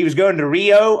was going to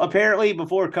Rio apparently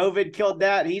before COVID killed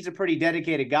that. He's a pretty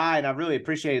dedicated guy, and I really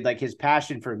appreciated like his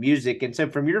passion for music. And so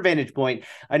from your vantage point,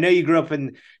 I know you grew up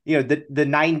in, the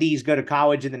 90s, go to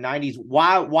college in the 90s.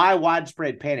 Why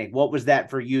widespread panic? What was that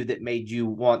for you that made you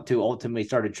want to ultimately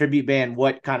start a tribute band?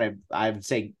 What kind of, I would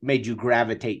say, made you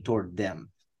gravitate toward them?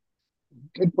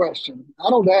 Good question. I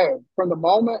don't know. From the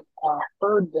moment I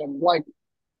heard them, like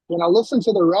when I listened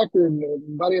to the record, a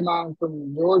buddy of mine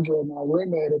from Georgia, my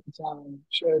roommate at the time,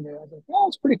 showed me. I was like, "Oh,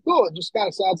 it's pretty cool. It just kind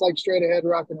of sounds like straight ahead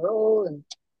rock and roll, and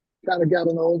kind of got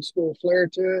an old school flair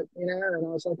to it, And I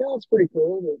was like, "Oh, it's pretty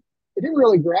cool." But it didn't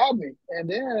really grab me. And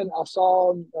then I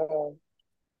saw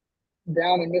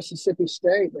down in Mississippi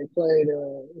State. They played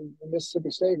in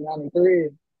Mississippi State in '93,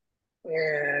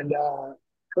 and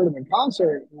heard them in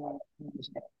concert. And I was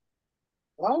like,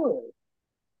 "Oh,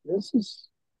 this is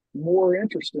more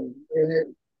interesting."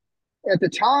 And at the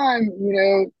time,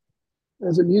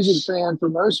 as a music fan, for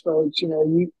most folks,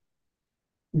 the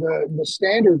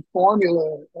standard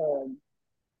formula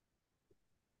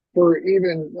for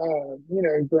even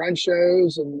grunge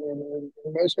shows and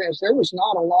most bands, there was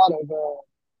not a lot of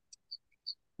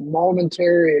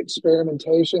momentary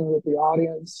experimentation with the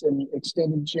audience and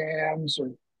extended jams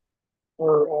or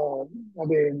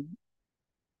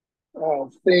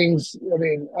things.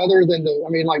 Other than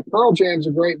like Pearl Jam's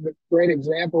a great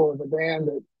example of a band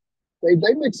that they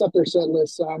mix up their set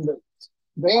list some, but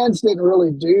bands didn't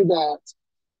really do that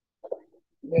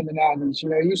in the 90s.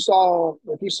 If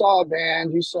you saw a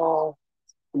band, you saw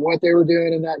what they were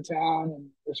doing in that town, and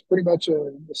it's pretty much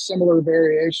a similar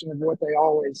variation of what they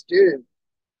always do.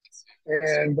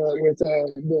 And but with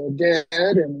the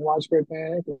Dead and Widespread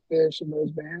Panic and Fish and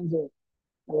those bands,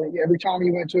 every time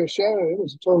you went to a show, it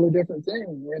was a totally different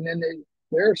thing. And then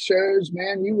their shows,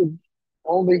 man, you would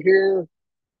only hear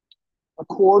a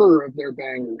quarter of their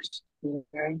bangers,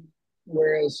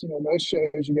 whereas most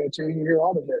shows you go to, you hear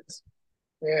all the hits.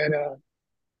 And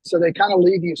so they kind of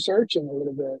leave you searching a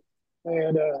little bit.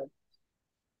 And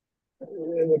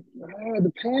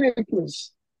the Panic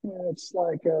was, it's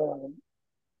like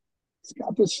it's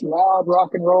got this loud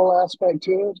rock and roll aspect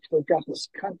to it. They've got this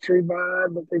country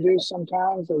vibe that they do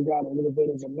sometimes. They've got a little bit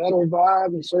of a metal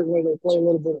vibe, and certainly they play a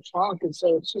little bit of funk. And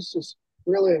so it's just this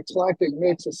really eclectic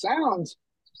mix of sounds.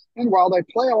 And while they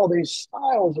play all these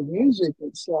styles of music,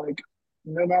 it's like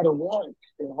no matter what,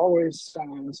 it always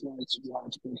sounds like it's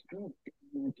Widespread Panic.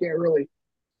 You can't really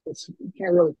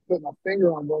put my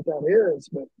finger on what that is,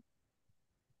 but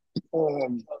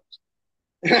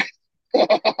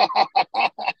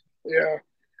yeah.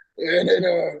 And then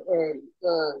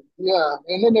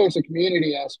and then there's a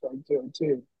community aspect to it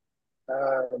too.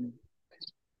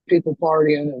 people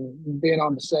partying and being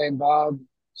on the same vibe,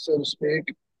 so to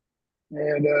speak.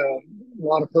 And a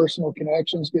lot of personal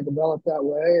connections get developed that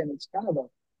way, and it's kind of a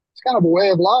way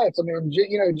of life. I mean,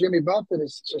 Jimmy Buffett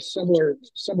is a similar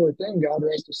thing. God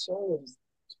rest his soul.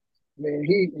 I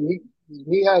mean,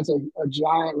 he has a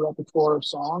giant repertoire of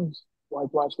songs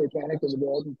like "Watch Me Panic" is a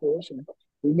golden fish, and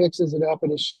he mixes it up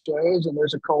at his shows. And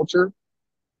there's a culture.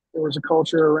 There was a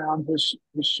culture around his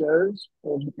shows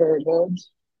of the Parrot Heads,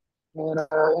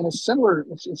 and it's similar.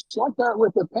 It's like that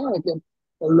with the Panic, and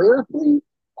lyrically,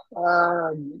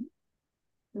 um,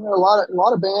 a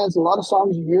lot of bands, a lot of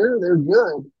songs you hear, they're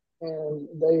good, and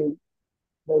they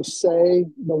say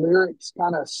the lyrics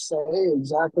kind of say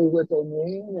exactly what they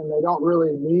mean, and they don't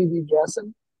really leave you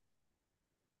guessing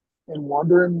and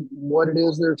wondering what it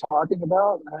is they're talking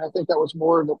about. And I think that was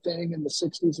more of a thing in the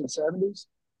 60s and 70s.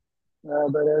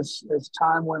 But as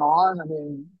time went on, I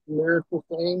mean, lyrical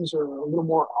things are a little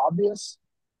more obvious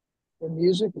in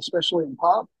music, especially in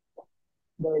pop.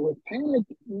 But with Panic,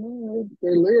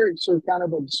 their lyrics are kind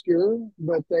of obscure,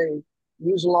 but they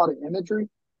use a lot of imagery.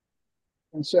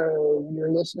 And so when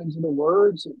you're listening to the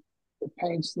words, it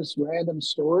paints this random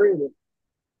story that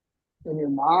in your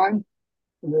mind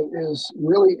that is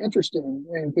really interesting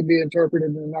and could be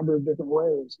interpreted in a number of different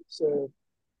ways. So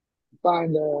I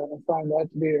find that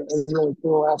to be a really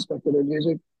cool aspect of their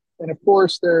music. And of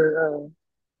course, the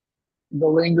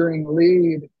lingering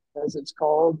lead, as it's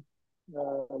called,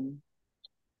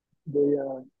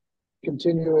 the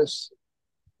continuous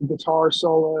guitar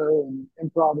solo and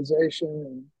improvisation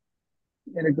and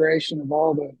integration of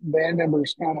all the band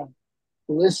members kind of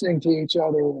listening to each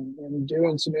other and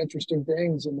doing some interesting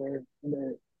things in their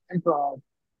improv.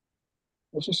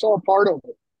 It's just all part of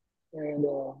it. And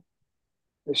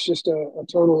it's just a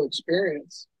total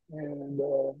experience. And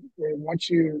once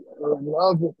you are in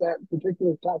love with that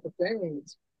particular type of thing,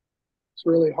 it's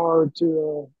really hard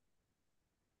to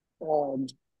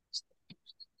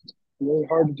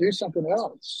do something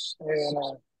else.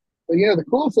 And but the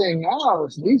cool thing now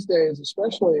is these days,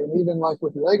 especially, and even like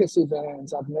with legacy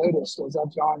bands, I've noticed as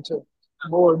I've gone to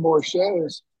more and more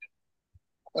shows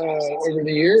over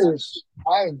the years,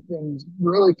 I've been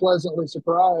really pleasantly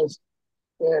surprised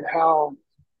at how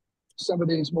some of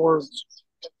these more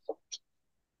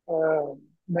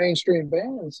mainstream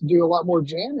bands do a lot more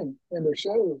jamming in their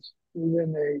shows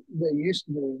than they used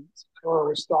to do, or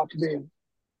was thought to be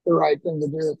the right thing to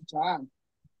do at the time.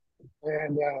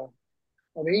 And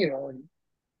I mean,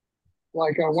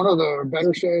 like one of the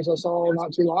better shows I saw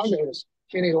not too long ago was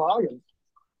Kenny Loggins.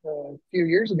 A few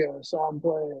years ago, I saw him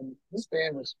play, and this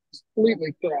band was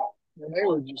completely crap, and they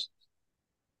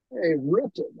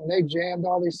ripped it, and they jammed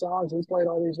all these songs. He played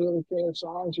all these really killer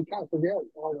songs. You kind of forget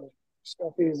all the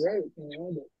stuff he wrote,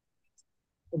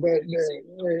 but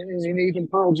and even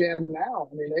Pearl Jam now,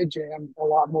 I mean, they jam a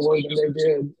lot more than they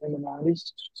did in the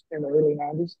 '90s, in the early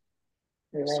 '90s,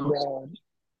 and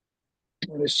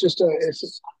it's just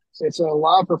it's a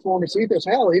live performance ethos.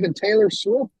 Hell, even Taylor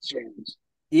Swift jams.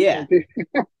 Yeah. You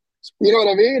know what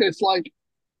I mean? It's like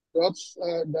that's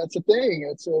a thing.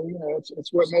 It's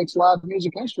it's what makes live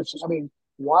music interesting. I mean,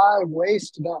 why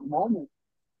waste that moment,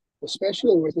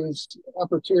 especially with these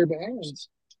upper tier bands?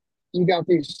 You got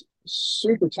these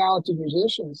super talented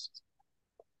musicians,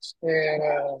 and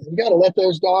you got to let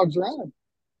those dogs run,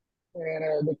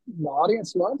 and the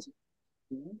audience loves it,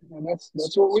 and that's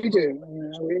what we do.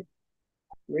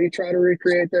 We try to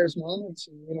recreate those moments.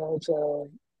 It's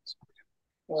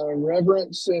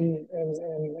reverence and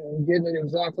getting it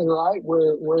exactly right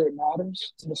where it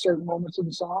matters in the certain moments of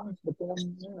the song. But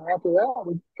then after that,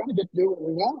 we kind of get to do what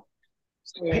we want,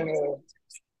 and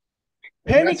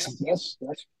that's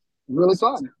really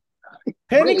fun.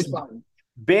 Panic's really fun.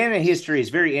 band history is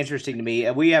very interesting to me.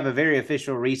 We have a very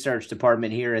official research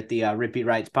department here at the Rippee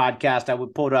Writes podcast.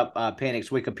 I pulled up Panic's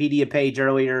Wikipedia page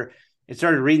earlier and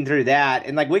started reading through that.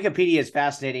 And like Wikipedia is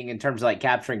fascinating in terms of like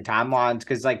capturing timelines,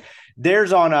 because like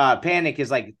there's on Panic is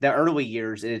like the early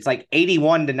years, and it's like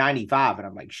 81 to 95. And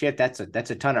I'm like, shit, that's a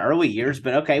ton of early years.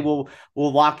 But okay, we'll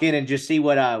lock in and just see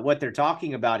what they're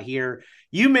talking about here.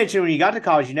 You mentioned when you got to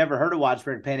college, you never heard of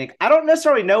Widespread Panic. I don't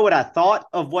necessarily know what I thought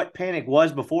of what Panic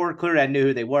was before. Clearly, I knew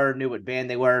who they were, knew what band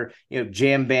they were,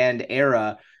 jam band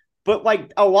era. But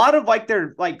like a lot of like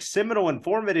their like seminal and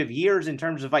formative years in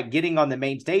terms of like getting on the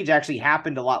main stage actually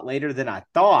happened a lot later than I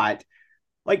thought.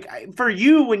 Like for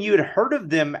you, when you had heard of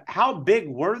them, how big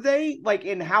were they? Like,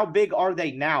 and how big are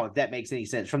they now, if that makes any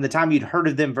sense, from the time you'd heard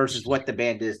of them versus what the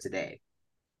band is today?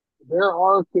 Their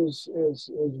arc is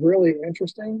really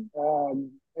interesting.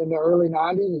 In the early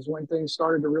 '90s is when things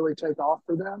started to really take off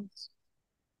for them,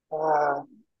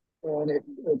 and it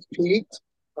peaked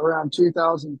around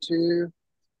 2002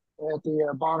 at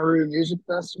the Bonnaroo Music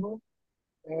Festival.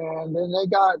 And then they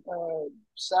got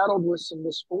saddled with some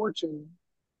misfortune.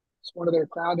 It's one of their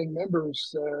founding members,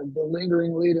 the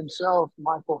lingering lead himself,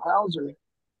 Michael Hauser,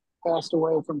 passed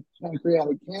away from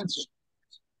pancreatic cancer.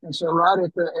 And so right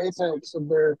at the apex of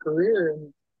their career,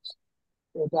 and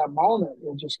at that moment,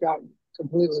 it just got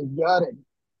completely gutted.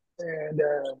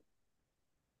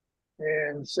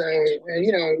 And so, and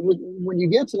you know, when you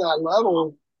get to that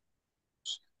level,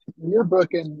 you're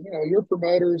booking, you know, your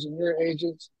promoters and your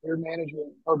agents, your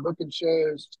management are booking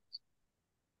shows,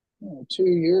 you know, 2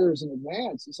 years in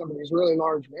advance in some of these really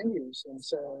large venues. And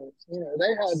so, you know,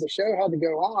 the show had to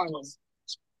go on. And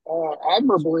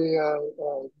admirably,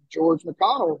 George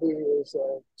McConnell, who is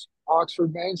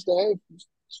Oxford mainstay,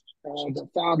 the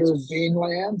founder of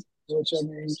Beanland, which, I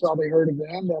mean, you probably heard of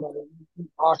them, that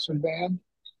Oxford band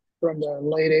from the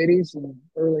late 80s and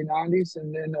early 90s.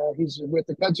 And then he's with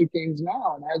the Country Kings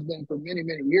now and has been for many,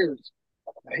 many years.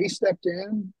 He stepped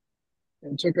in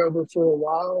and took over for a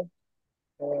while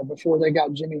before they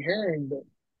got Jimmy Herring. But,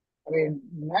 I mean,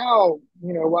 now,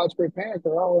 you know, Widespread Panic,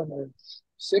 they're all in their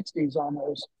 60s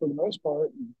almost for the most part.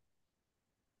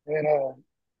 And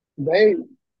they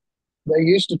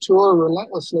used to tour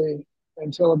relentlessly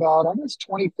until about, I guess,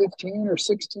 2015 or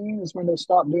 16 is when they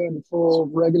stopped doing the full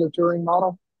regular touring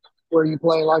model, where you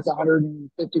play like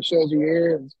 150 shows a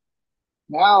year. And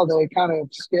now they kind of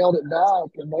scaled it back,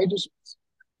 and they just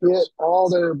hit all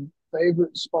their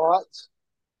favorite spots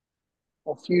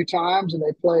a few times, and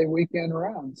they play weekend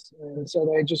runs. And so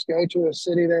they just go to a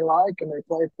city they like, and they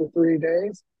play for 3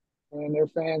 days, and their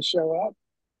fans show up,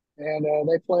 and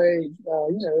they play,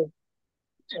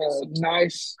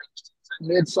 nice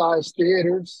mid-sized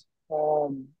theaters.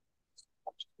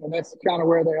 And that's kind of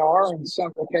where they are. And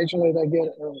occasionally they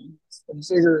get a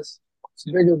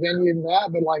bigger venue than that.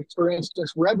 But like, for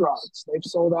instance, Red Rocks, they've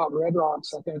sold out Red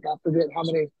Rocks, I think, I forget how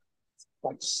many,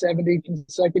 like 70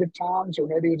 consecutive times, or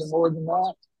maybe even more than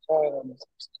that. And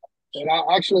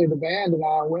the band and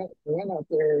I went up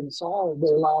there and saw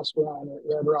their last run at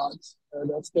Red Rocks.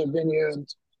 That's the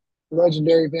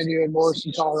legendary venue in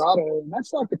Morrison, Colorado. And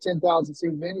that's like a 10,000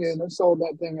 seat venue. And they sold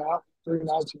that thing out 3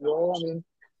 nights in a row. I mean,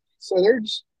 so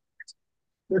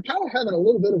they're kind of having a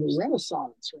little bit of a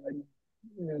renaissance right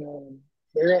now. And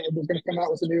they're going to come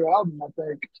out with a new album, I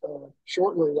think,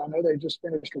 shortly. I know they just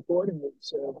finished recording it.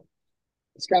 So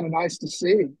it's kind of nice to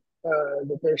see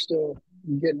that they're still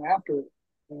getting after it.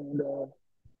 And,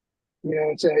 you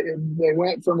know, they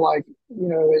went from, like, you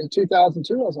know, in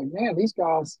 2002, I was like, man, these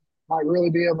guys might really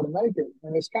be able to make it.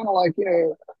 And it's kind of like, you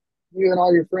know, you and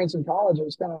all your friends in college,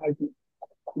 it's kind of like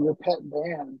your pet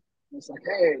band. It's like,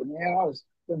 hey, man, I was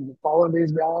following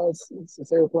these guys since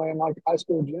they were playing like high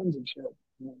school gyms and shit.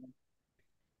 You know?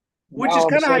 Which is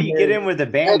kind of how you get in with a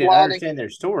band and understand their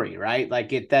story, right?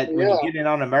 Like when you get in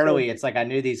on them early, it's like, I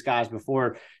knew these guys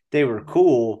before they were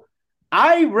cool.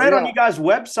 I read on you guys'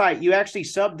 website, you actually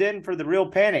subbed in for the Real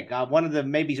Panic. One of the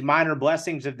maybe minor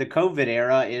blessings of the COVID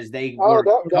era is they were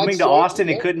coming to Austin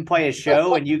and couldn't play a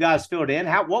show, and you guys filled in.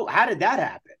 How did that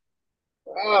happen?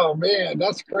 Oh man,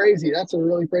 that's crazy. That's a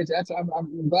really crazy.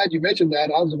 I'm glad you mentioned that.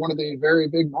 That was one of the very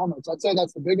big moments. I'd say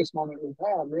that's the biggest moment we've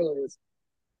had, really.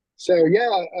 So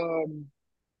yeah,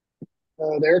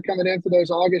 they were coming in for those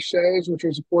August shows, which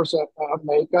was of course a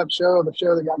makeup show of a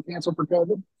show that got canceled for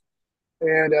COVID,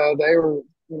 and they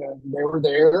were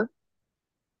there.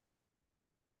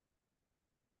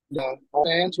 The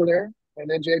fans were there, and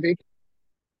then JB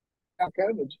got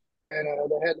COVID,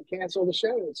 and they had to cancel the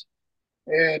shows,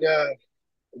 and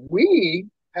we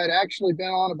had actually been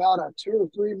on about a 2 or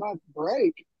 3 month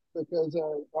break because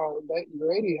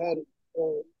Grady had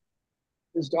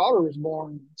his daughter was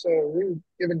born, so we were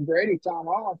giving Grady time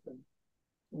off and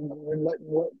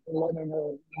letting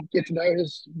him get to know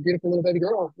his beautiful little baby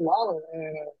girl, Lila.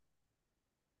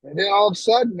 And then all of a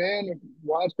sudden, man,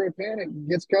 Widespread Panic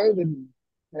gets COVID,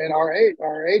 and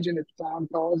our agent at the time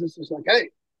calls us. It's like, hey,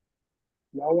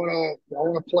 y'all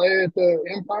wanna play at the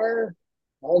Empire?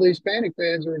 All these Panic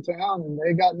fans are in town, and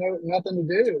they got nothing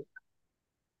to do.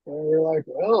 And we're like,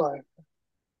 well,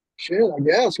 shit, I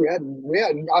guess I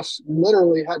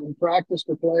literally hadn't practiced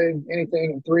or played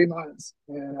anything in 3 months.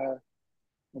 And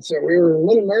so we were a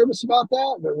little nervous about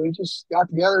that, but we just got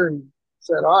together and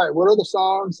said, all right, what are the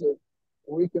songs that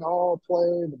we can all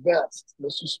play the best?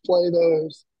 Let's just play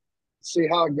those, see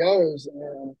how it goes.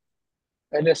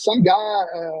 And then some guy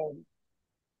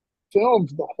filmed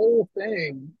the whole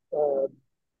thing.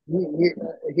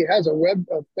 He has a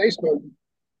Facebook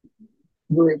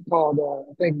group called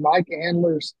I think Mike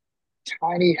Andler's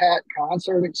Tiny Hat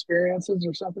Concert Experiences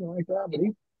or something like that. But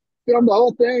he filmed the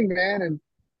whole thing, man, and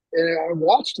and I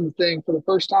watched the thing for the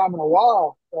first time in a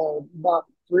while, about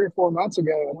 3 or 4 months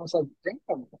ago, and I was like,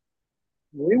 damn,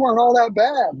 we weren't all that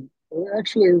bad. We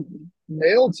actually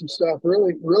nailed some stuff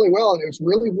really, really well, and it was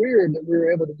really weird that we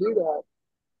were able to do that,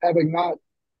 having not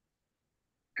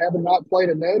played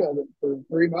a note of it for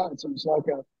 3 months. It was like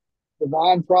a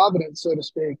divine providence, so to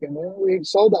speak. And then we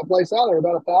sold that place out. There were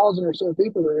about 1,000 or so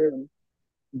people there, and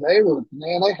they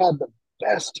had the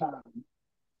best time.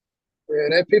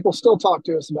 And people still talk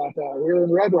to us about that. We were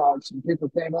in Red Rocks, and people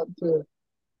came up to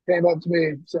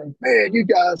me saying, "Man, you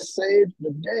guys saved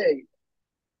the day."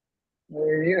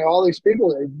 And, all these people,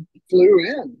 they flew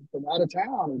in from out of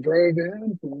town and drove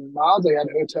in from miles. They had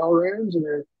hotel rooms, and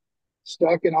they're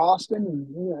stuck in Austin,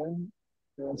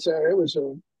 and so it was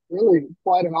really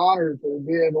quite an honor to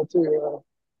be able to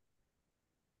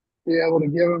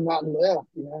give them that lift.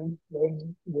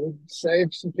 They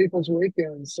saved some people's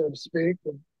weekends, so to speak.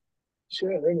 And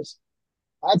shit, it was.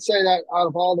 I'd say that out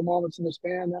of all the moments in this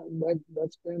band,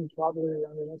 that's been probably,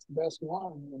 that's the best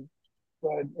one.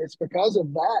 But it's because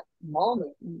of that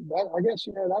moment. That, I guess,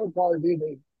 that would probably be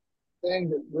the thing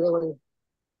that really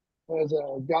has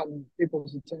gotten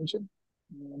people's attention,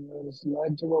 and it has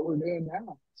led to what we're doing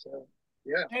now. So,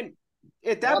 yeah. And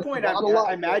at that point,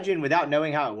 I imagine, without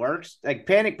knowing how it works, like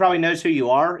Panic probably knows who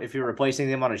you are if you're replacing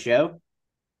them on a show.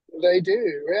 They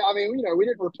do. I mean, we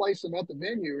didn't replace them at the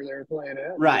venue where they were playing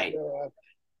at. Right.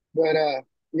 But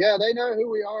yeah, they know who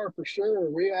we are for sure.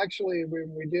 We actually,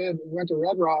 when we went to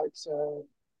Red Rocks a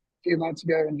few months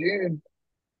ago in June,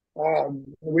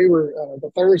 we were,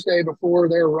 the Thursday before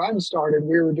their run started,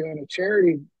 we were doing a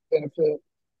charity benefit.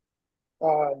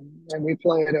 And we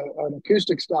played an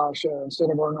acoustic style show instead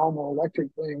of our normal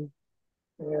electric thing,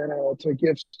 and to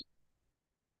give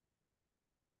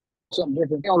something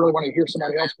different. You don't really want to hear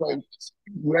somebody else play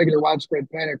regular Widespread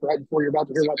Panic right before you're about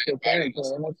to hear Widespread Panic play,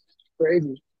 and that's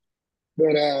crazy.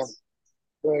 But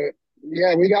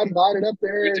yeah, we got invited up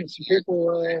there, and some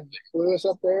people flew us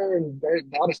up there, and they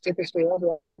bought us tickets to Red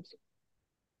Rocks.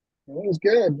 And it was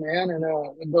good, man.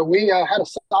 But we had a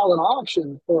silent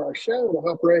auction for our show to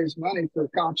help raise money for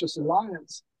Conscious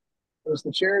Alliance. It was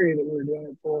the charity that we were doing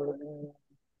it for. And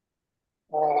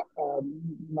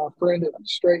my friend at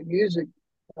Straight Music,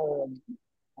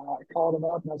 I called him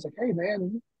up and I was like, "Hey,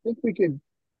 man, I think we could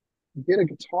get a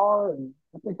guitar, and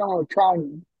I think I'm going to try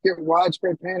and get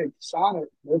Widespread Panic to sign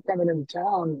it. They're coming into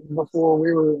town before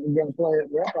we were going to play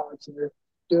at Red Rocks, and they're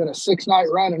doing a 6-night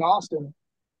run in Austin."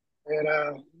 And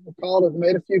I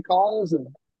made a few calls, and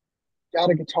got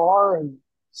a guitar and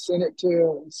sent it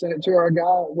to our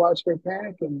guy at Widespread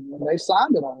Panic, and they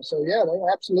signed it on. So yeah,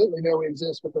 they absolutely know we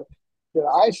exist. But the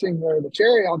icing or the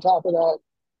cherry on top of that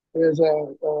is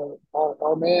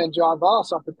our man John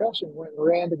Voss on percussion went and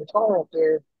ran the guitar up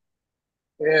there,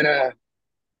 and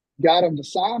got him to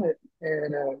sign it,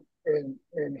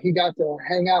 and he got to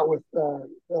hang out with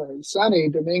Sonny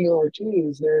Domingo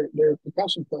Ortiz, their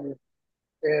percussion player,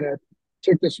 and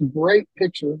took this great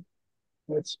picture.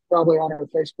 It's probably on our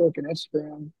Facebook and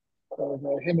Instagram of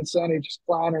him and Sonny just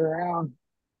flying around,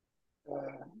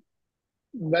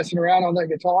 messing around on that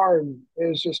guitar, and it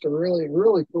was just a really,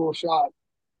 really cool shot.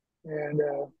 And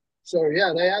so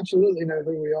yeah, they absolutely know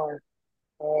who we are,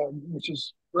 which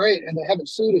is great, and they haven't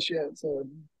sued us yet, so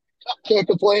can't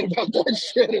complain about that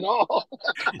shit at all.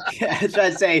 Yeah, that's what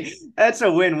I'd say. That's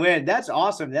a win-win. That's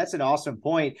awesome. That's an awesome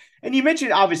point. And you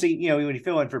mentioned, obviously, when you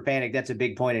fill in for Panic, that's a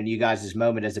big point in you guys'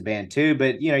 moment as a band too.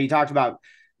 But, you talked about,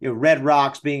 Red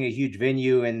Rocks being a huge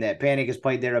venue, and that Panic has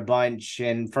played there a bunch.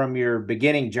 And from your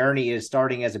beginning journey is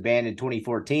starting as a band in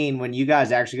 2014, when you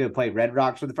guys actually go play Red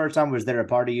Rocks for the first time, was there a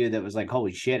part of you that was like,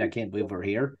 holy shit, I can't believe we're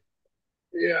here?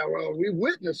 Yeah, well, we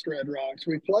witnessed Red Rocks.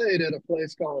 We played at a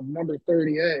place called Number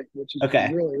 38, which is a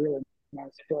really, really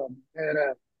nice club.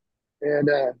 And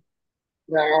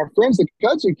now our friends, the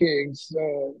Kudzu Kings,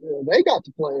 they got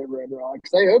to play at Red Rocks.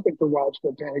 They opened for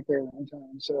Widespread Panic there one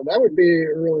time, so that would be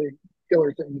a really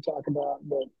killer thing to talk about.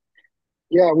 But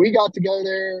yeah, we got to go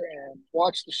there and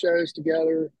watch the shows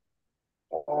together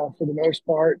for the most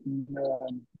part,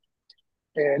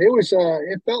 and it was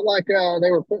it felt like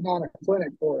they were putting on a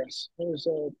clinic for us.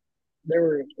 They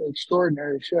were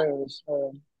extraordinary shows,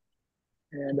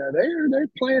 and they're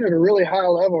playing at a really high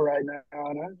level right now.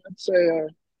 And I'd say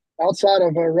outside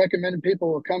of recommending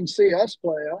people come see us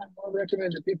play, I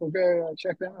recommend that people go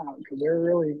check them out, because they're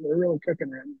really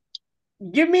cooking right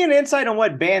now. Give me an insight on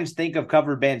what bands think of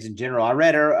cover bands in general. I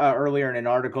read earlier in an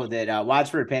article that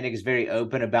Widespread Panic is very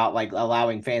open about like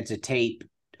allowing fans to tape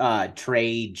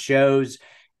trade shows.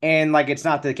 And like, it's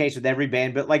not the case with every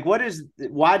band, but like, what is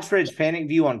Widespread's Panic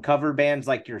view on cover bands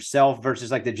like yourself versus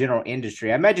like the general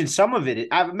industry? I imagine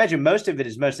I imagine most of it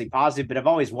is mostly positive, but I've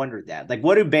always wondered that. Like,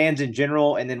 what do bands in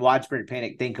general and then Widespread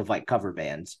Panic think of like cover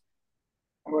bands?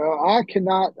 Well, I do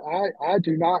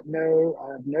not know.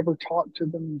 I've never talked to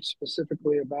them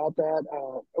specifically about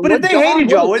that. But if they hated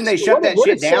y'all, wouldn't they shut that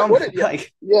shit down?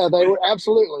 Yeah, they would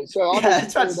absolutely. So yeah, obviously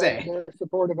that's what I'm saying. They're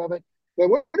supportive of it. But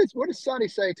what does Sonny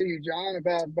say to you, John,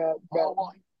 about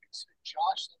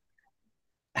Josh?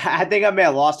 I think I may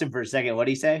have lost him for a second. What'd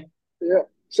he say? Yeah.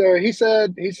 So he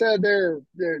said they're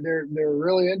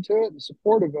really into it and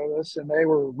supportive of us, and they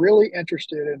were really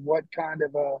interested in what kind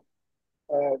of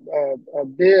a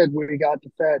bid we got to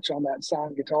fetch on that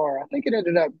signed guitar. I think it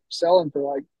ended up selling for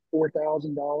like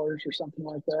 $4,000 or something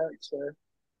like that. So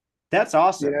that's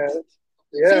awesome.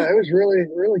 Yeah, it was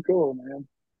really cool, man.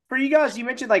 For you guys, you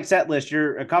mentioned like set list.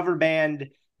 You're a cover band.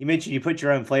 You mentioned you put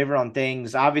your own flavor on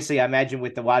things. Obviously, I imagine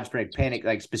with the Widespread Panic,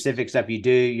 like specific stuff you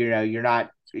do, you're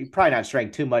probably not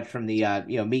straying too much from the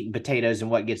meat and potatoes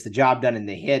and what gets the job done in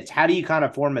the hits. How do you kind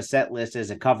of form a set list as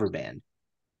a cover band?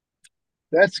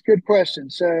 That's a good question.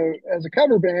 So as a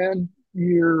cover band,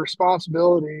 your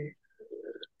responsibility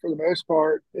for the most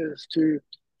part is to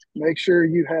make sure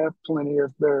you have plenty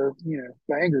of their,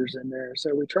 bangers in there.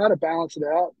 So we try to balance it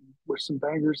out with some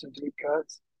bangers and deep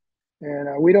cuts.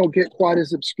 And we don't get quite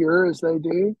as obscure as they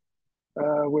do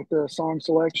with the song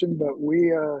selection, but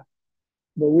we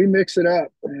mix it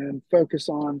up and focus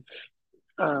on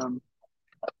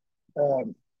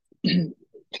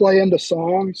playing the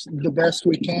songs the best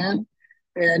we can.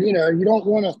 And, you don't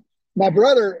want to, my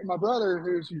brother,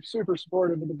 who's super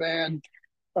supportive of the band,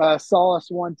 saw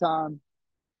us one time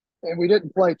and we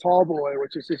didn't play Tall Boy,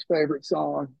 which is his favorite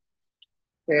song.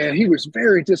 And he was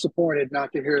very disappointed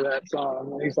not to hear that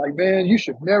song. And he's like, man, you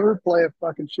should never play a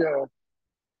fucking show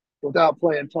without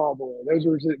playing Tall Boy. Those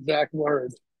were his exact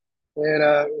words.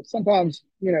 And sometimes,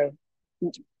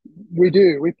 we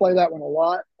do. We play that one a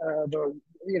lot. But,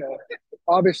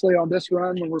 obviously on this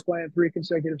run, when we're playing 3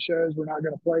 consecutive shows, we're not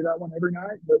going to play that one every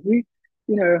night. But we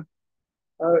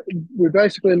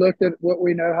basically looked at what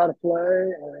we know how to play,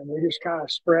 and we just kind of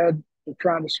we're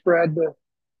trying to spread the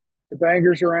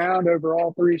bangers around over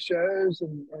all 3 shows,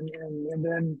 and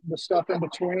then the stuff in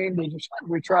between,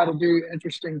 we try to do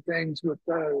interesting things with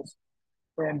those,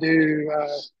 and do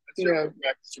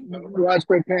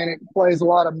Widespread Panic plays a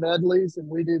lot of medleys, and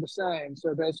we do the same.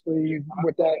 So basically,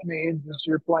 what that means is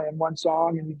you're playing one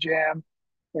song and you jam,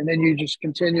 and then you just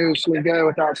continuously go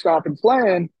without stopping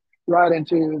playing right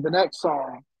into the next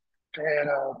song.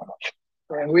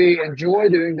 And we enjoy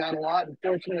doing that a lot. And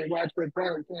fortunately, Widespread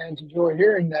Panic fans enjoy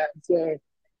hearing that. So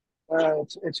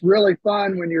it's really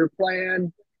fun when you're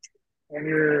playing and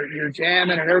you're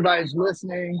jamming and everybody's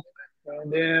listening,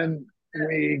 and then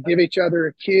we give each other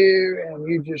a cue and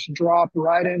you just drop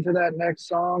right into that next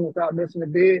song without missing a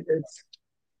beat.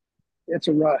 It's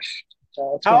a rush.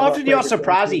 How often do y'all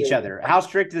surprise each other? How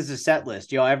strict is the set list?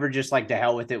 Do y'all ever just like, to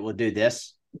hell with it, we'll do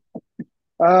this?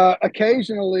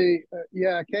 Occasionally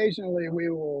we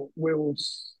will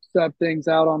set things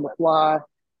out on the fly,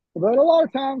 but a lot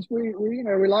of times we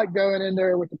like going in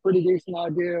there with a pretty decent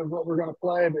idea of what we're going to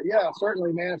play. But yeah,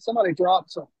 certainly, man, if somebody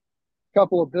drops a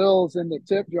couple of bills in the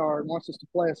tip jar and wants us to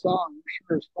play a song, we're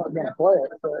sure as fuck going to play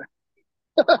it.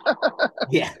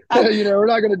 Yeah, we're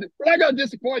not going to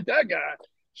disappoint that guy.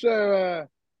 So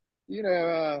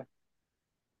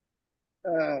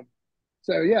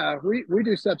so yeah, we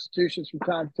do substitutions from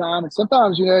time to time, and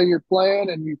sometimes you're playing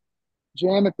and you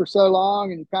jam it for so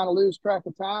long and you kind of lose track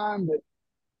of time that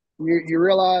you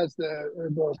realize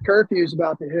the curfew is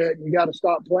about to hit and you got to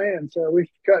stop playing. So we've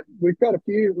cut a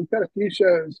few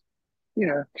shows,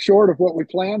 short of what we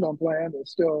planned on playing, but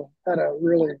still had a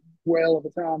really whale of a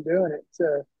time doing it.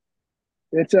 So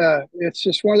it's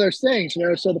just one of those things,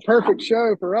 So the perfect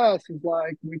show for us is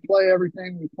like we play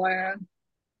everything we planned,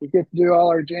 we get to do all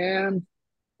our jams,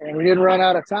 and we didn't run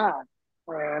out of time.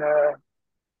 And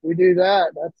we do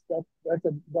that. That's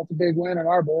a big win in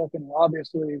our book. And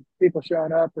obviously, people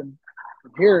showing up and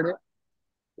hearing it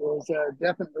is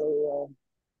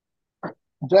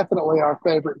definitely our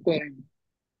favorite thing.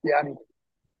 Yeah, I mean,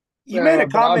 you made a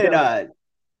comment.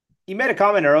 You made a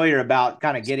comment earlier about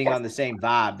kind of getting on the same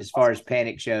vibe as far as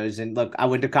Panic shows. And look, I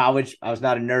went to college. I was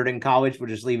not a nerd in college. We'll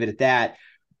just leave it at that.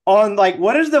 On like,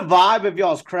 what is the vibe of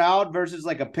y'all's crowd versus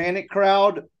like a Panic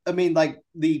crowd? I mean, like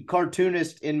the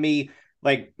cartoonist in me,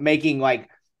 like making like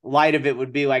light of it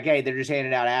would be like, hey, they're just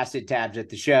handing out acid tabs at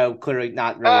the show. Clearly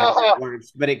not really how it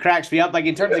works, but it cracks me up. Like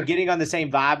in terms of getting on the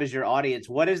same vibe as your audience,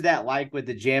 what is that like with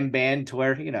the jam band to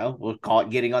where, we'll call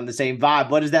it getting on the same vibe.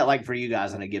 What is that like for you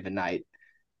guys on a given night?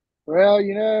 Well,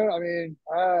 I mean,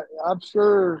 I'm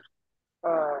sure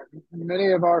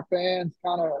many of our fans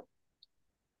kind of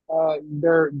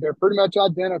they're pretty much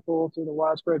identical to the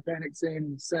Widespread Panic scene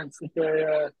in the sense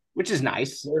that Which is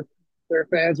nice. They're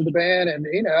fans of the band, and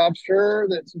I'm sure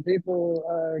that some people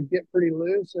get pretty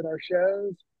loose at our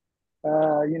shows.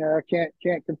 I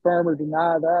can't confirm or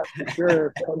deny that for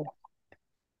sure.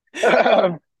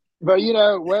 But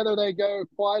whether they go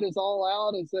quite as all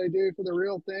out as they do for the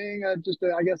real thing, I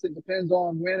guess it depends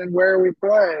on when and where we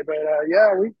play. But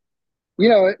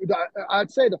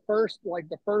I'd say the first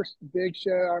big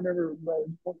show, I remember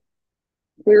the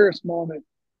clearest moment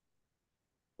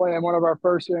playing one of our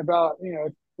first, about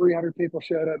 300 people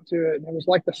showed up to it, and it was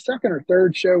like the second or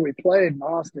third show we played in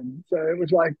Austin. So it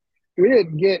was like we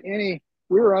didn't get any.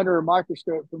 We were under a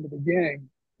microscope from the beginning.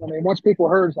 I mean, once people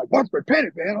heard, it's like, Widespread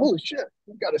Panic, man, holy shit,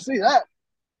 we've got to see that.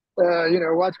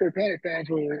 Widespread Panic fans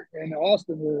were in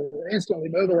Austin were instantly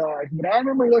mobilized. But I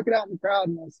remember looking out in the crowd,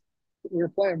 and we were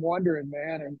playing Wondering,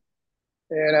 man,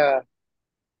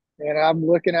 and I'm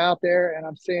looking out there and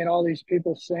I'm seeing all these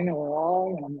people singing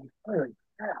along, and I'm like, holy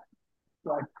crap,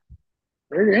 like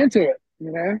they're into it,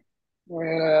 and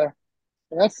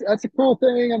that's a cool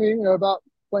thing. I mean, about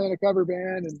playing a cover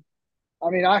band, and I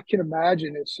mean, I can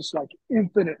imagine it's just like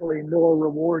infinitely more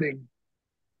rewarding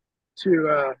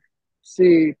to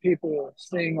see people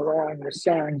sing along with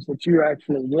songs that you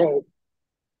actually wrote.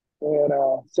 And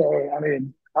so, I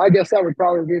mean, I guess that would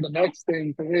probably be the next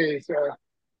thing for me. So,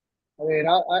 I mean,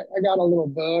 I got a little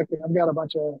book, and I've got a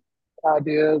bunch of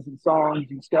ideas and songs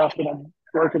and stuff that I'm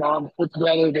working on to put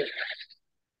together that,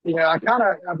 I've kind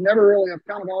of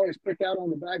always put that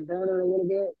on the back burner a little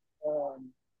bit.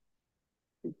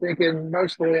 Thinking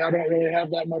mostly I don't really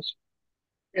have that much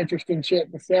interesting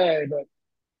shit to say, but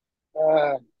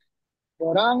I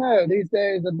don't know. These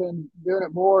days I've been doing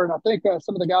it more, and I think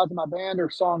some of the guys in my band are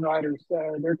songwriters,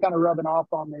 so they're kind of rubbing off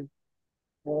on me.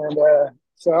 And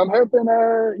so I'm hoping,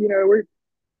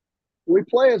 we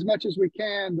play as much as we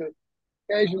can, but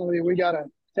occasionally we got to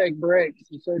take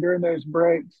breaks. And so during those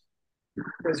breaks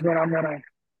is when I'm going to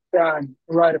try and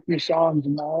write a few songs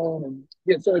of my own and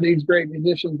get some of these great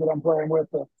musicians that I'm playing with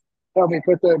to help me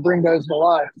bring those to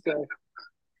life. So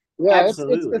yeah, it's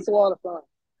a lot of fun.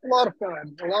 A lot of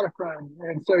fun.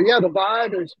 And so, yeah, the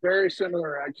vibe is very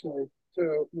similar, actually,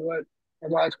 to what a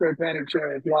Widespread Panic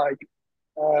show is like.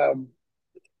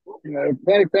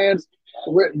 Panic fans,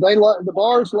 the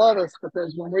bars love us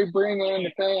because when we bring in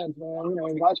the fans, man,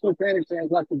 Widespread Panic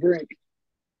fans like to drink.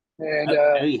 And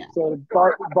so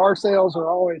bar sales are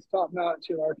always top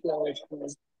notch at our shows. So,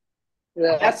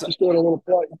 yeah, that's just doing a little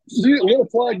plug. A little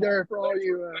plug there for all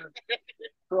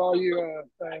you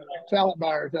talent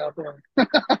buyers out there.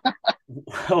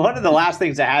 One of the last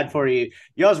things I had for you,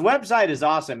 y'all's website is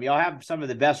awesome. Y'all have some of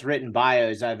the best written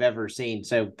bios I've ever seen.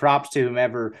 So props to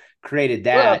whomever created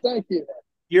that. Well, thank you.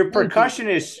 Your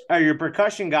percussionist or your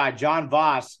percussion guy, John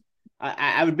Voss.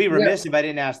 I would be remiss if I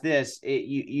didn't ask this.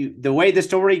 The way the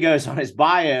story goes on his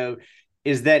bio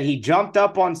is that he jumped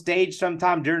up on stage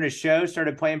sometime during a show,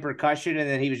 started playing percussion, and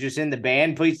then he was just in the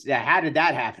band. Please, how did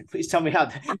that happen? Please tell me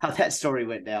how that story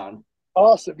went down.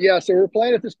 Awesome. Yeah. So we're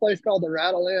playing at this place called the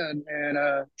Rattle Inn,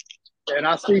 and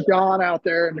I see John out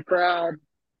there in the crowd,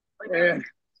 and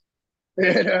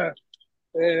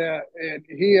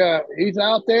he's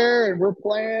out there, and we're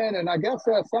playing. And I guess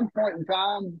at some point in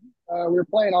time, we were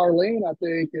playing Arlene, I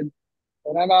think, and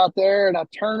I'm out there, and I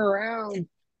turn around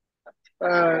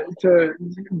to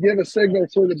give a signal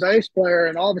to the bass player,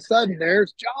 and all of a sudden,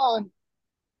 there's John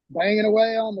banging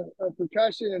away on the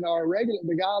percussion, and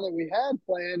the guy that we had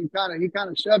playing, he kind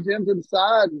of shoved him to the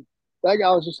side, and that guy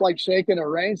was just like shaking a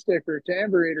rain stick or a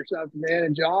tambourine or something, man.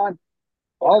 And John,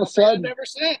 all of a sudden, Never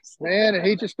since. man, and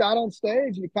he just got on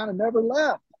stage and he kind of never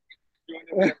left.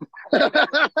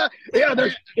 Yeah,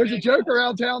 there's a joke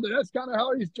around town that's kind of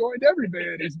how he's joined every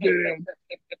band he's been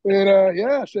in.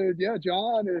 And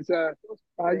John is the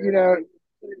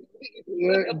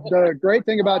great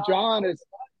thing about John is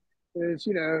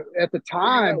at the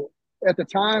time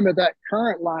of that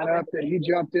current lineup that he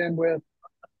jumped in with,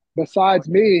 besides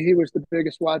me, he was the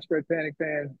biggest Widespread Panic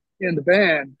fan in the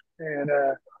band. And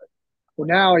but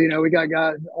now, we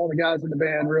got all the guys in the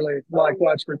band really like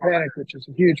Widespread Panic, which is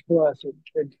a huge plus.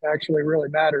 It actually really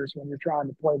matters when you're trying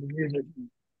to play the music.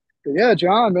 But yeah,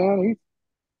 John, man, he's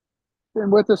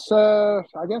been with us, I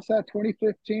guess that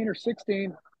 2015 or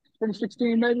 16,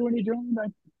 2016 maybe when he joined. I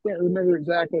can't remember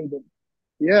exactly, but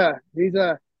Yeah, he's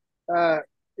a.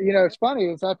 It's funny.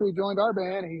 It's after he joined our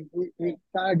band, he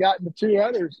kind of got into two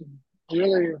others and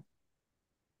really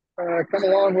come a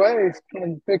long way. He's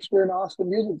kind of fixture in the Austin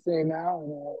music scene now.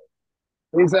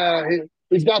 And,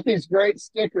 he's got these great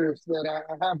stickers that I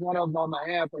have one of them on my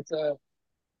amp. It's the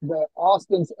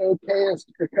Austin's okayest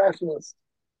percussionist.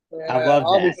 And I love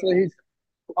that.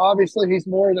 obviously he's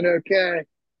more than okay.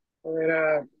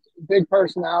 And big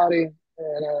personality.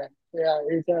 And yeah,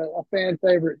 he's a fan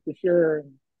favorite for sure.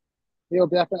 And he'll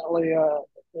definitely,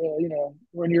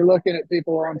 when you're looking at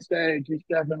people on stage, he's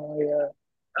definitely a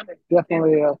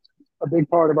big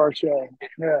part of our show.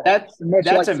 Yeah, that's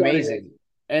amazing.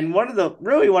 And one of the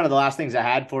last things I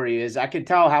had for you is I could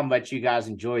tell how much you guys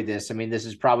enjoy this. I mean, this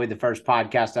is probably the first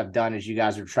podcast I've done as you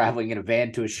guys are traveling in a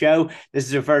van to a show. This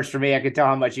is a first for me. I could tell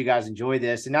how much you guys enjoy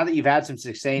this. And now that you've had some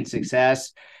sustained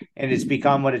success and it's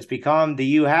become what it's become, do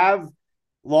you have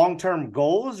long-term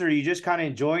goals, or are you just kind of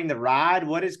enjoying the ride?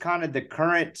 What is kind of the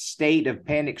current state of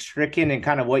Panic Stricken and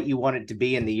kind of what you want it to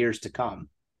be in the years to come?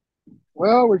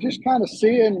 Well, we're just kind of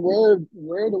seeing where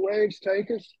the waves take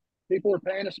us. People are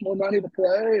paying us more money to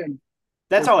play, and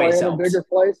that's always helps. Bigger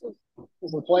places.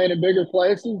 We're playing in bigger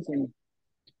places, and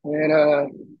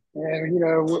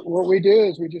what we do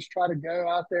is we just try to go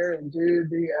out there and do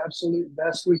the absolute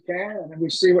best we can, and then we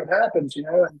see what happens.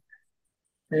 I'll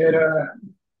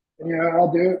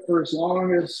do it for as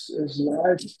long as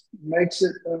life makes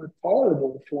it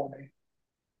tolerable for me,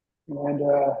 and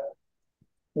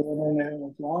as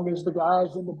long as the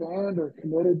guys in the band are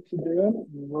committed to doing it,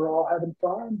 and we're all having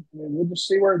fun, we'll just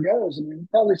see where it goes.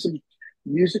 Probably some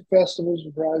music festivals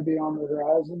will probably be on the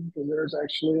horizon, because there's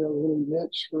actually a little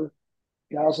niche for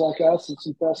guys like us at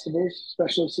some festivals,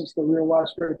 especially since the real life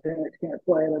Spray Panic can't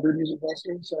play at every music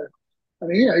festival. So,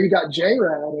 you got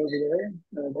J-Rad over there.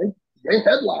 They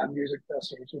headline music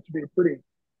festivals, which would be a pretty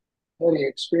heady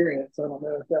experience. I don't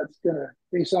know if that's going to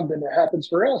be something that happens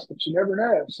for us, but you never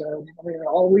know. So,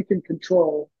 all we can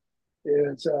control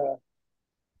is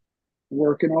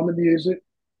working on the music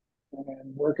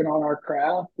and working on our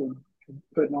craft and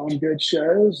putting on good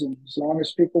shows. And as long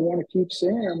as people want to keep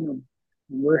seeing them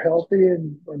and we're healthy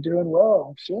and doing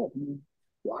well, shit,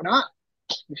 why not?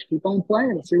 Just keep on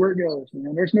playing and see where it goes.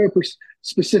 There's no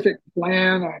specific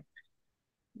plan.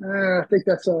 I think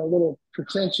that's a little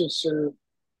pretentious,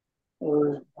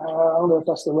 or I don't know if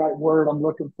that's the right word I'm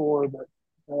looking for, but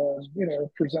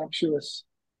presumptuous.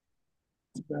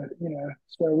 But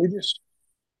so we just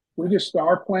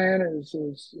our plan is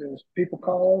people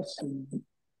call us, and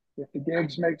if the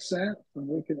gigs make sense and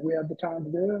we have the time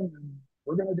to do them, and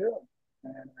we're going to do it,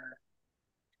 and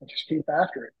just keep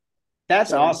after it.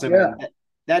 That's awesome. Yeah.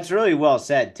 That's really well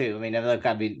said too.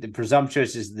 The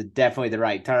presumptuous is definitely the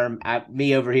right term.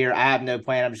 Me over here, I have no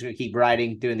plan. I'm just going to keep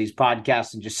writing, doing these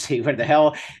podcasts, and just see where the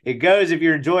hell it goes. If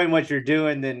you're enjoying what you're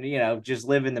doing, then, just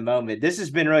live in the moment. This has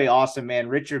been really awesome, man.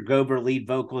 Richard Gober, lead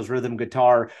vocals, rhythm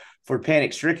guitar for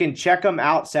Panic Stricken. Check them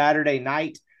out Saturday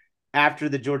night after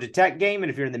the Georgia Tech game. And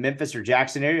if you're in the Memphis or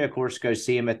Jackson area, of course, go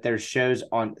see them at their shows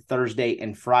on Thursday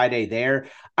and Friday there.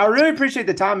 I really appreciate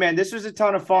the time, man. This was a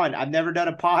ton of fun. I've never done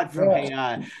a pod from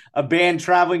a band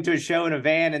traveling to a show in a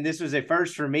van, and this was a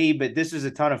first for me, but this was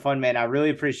a ton of fun, man. I really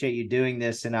appreciate you doing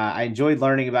this, and I enjoyed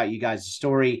learning about you guys'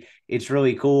 story. It's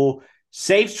really cool.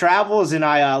 Safe travels, and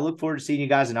I look forward to seeing you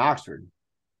guys in Oxford.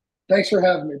 Thanks for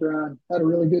having me, Brian. Had a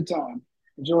really good time.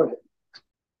 Enjoyed it.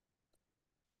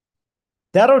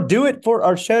 That'll do it for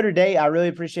our show today. I really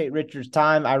appreciate Richard's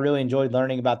time. I really enjoyed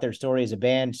learning about their story as a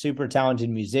band. Super talented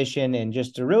musician and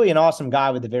just really an awesome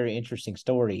guy with a very interesting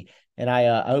story. And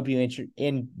I hope you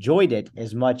enjoyed it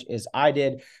as much as I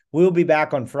did. We'll be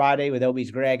back on Friday with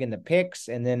Obie's Greg and the picks.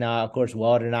 And then, of course,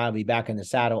 Walt and I will be back in the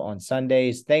saddle on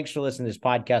Sundays. Thanks for listening to this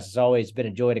podcast. It's always been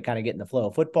a joy to kind of get in the flow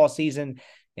of football season.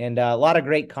 And a lot of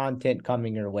great content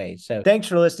coming your way. So thanks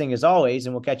for listening as always,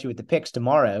 and we'll catch you with the picks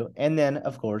tomorrow. And then,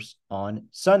 of course, on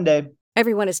Sunday.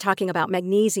 Everyone is talking about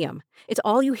magnesium. It's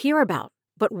all you hear about.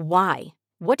 But why?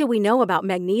 What do we know about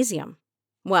magnesium?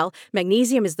 Well,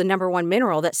 magnesium is the number one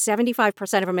mineral that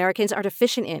 75% of Americans are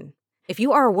deficient in. If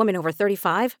you are a woman over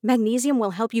 35, magnesium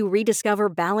will help you rediscover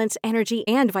balance, energy,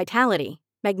 and vitality.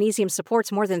 Magnesium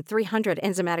supports more than 300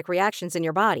 enzymatic reactions in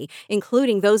your body,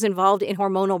 including those involved in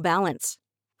hormonal balance.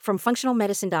 From functional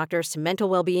medicine doctors to mental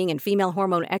well-being and female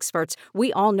hormone experts,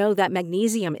 we all know that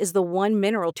magnesium is the one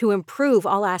mineral to improve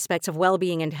all aspects of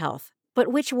well-being and health. But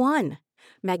which one?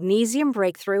 Magnesium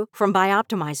Breakthrough from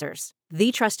Bioptimizers,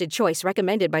 the trusted choice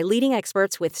recommended by leading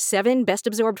experts with 7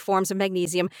 best-absorbed forms of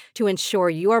magnesium to ensure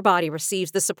your body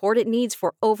receives the support it needs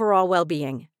for overall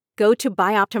well-being. Go to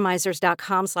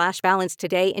bioptimizers.com/balance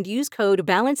today and use code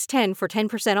BALANCE10 for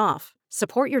 10% off.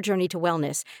 Support your journey to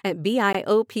wellness at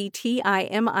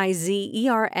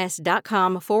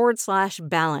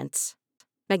bioptimizers.com/balance.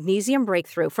 Magnesium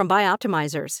Breakthrough from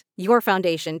Bioptimizers, your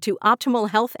foundation to optimal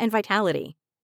health and vitality.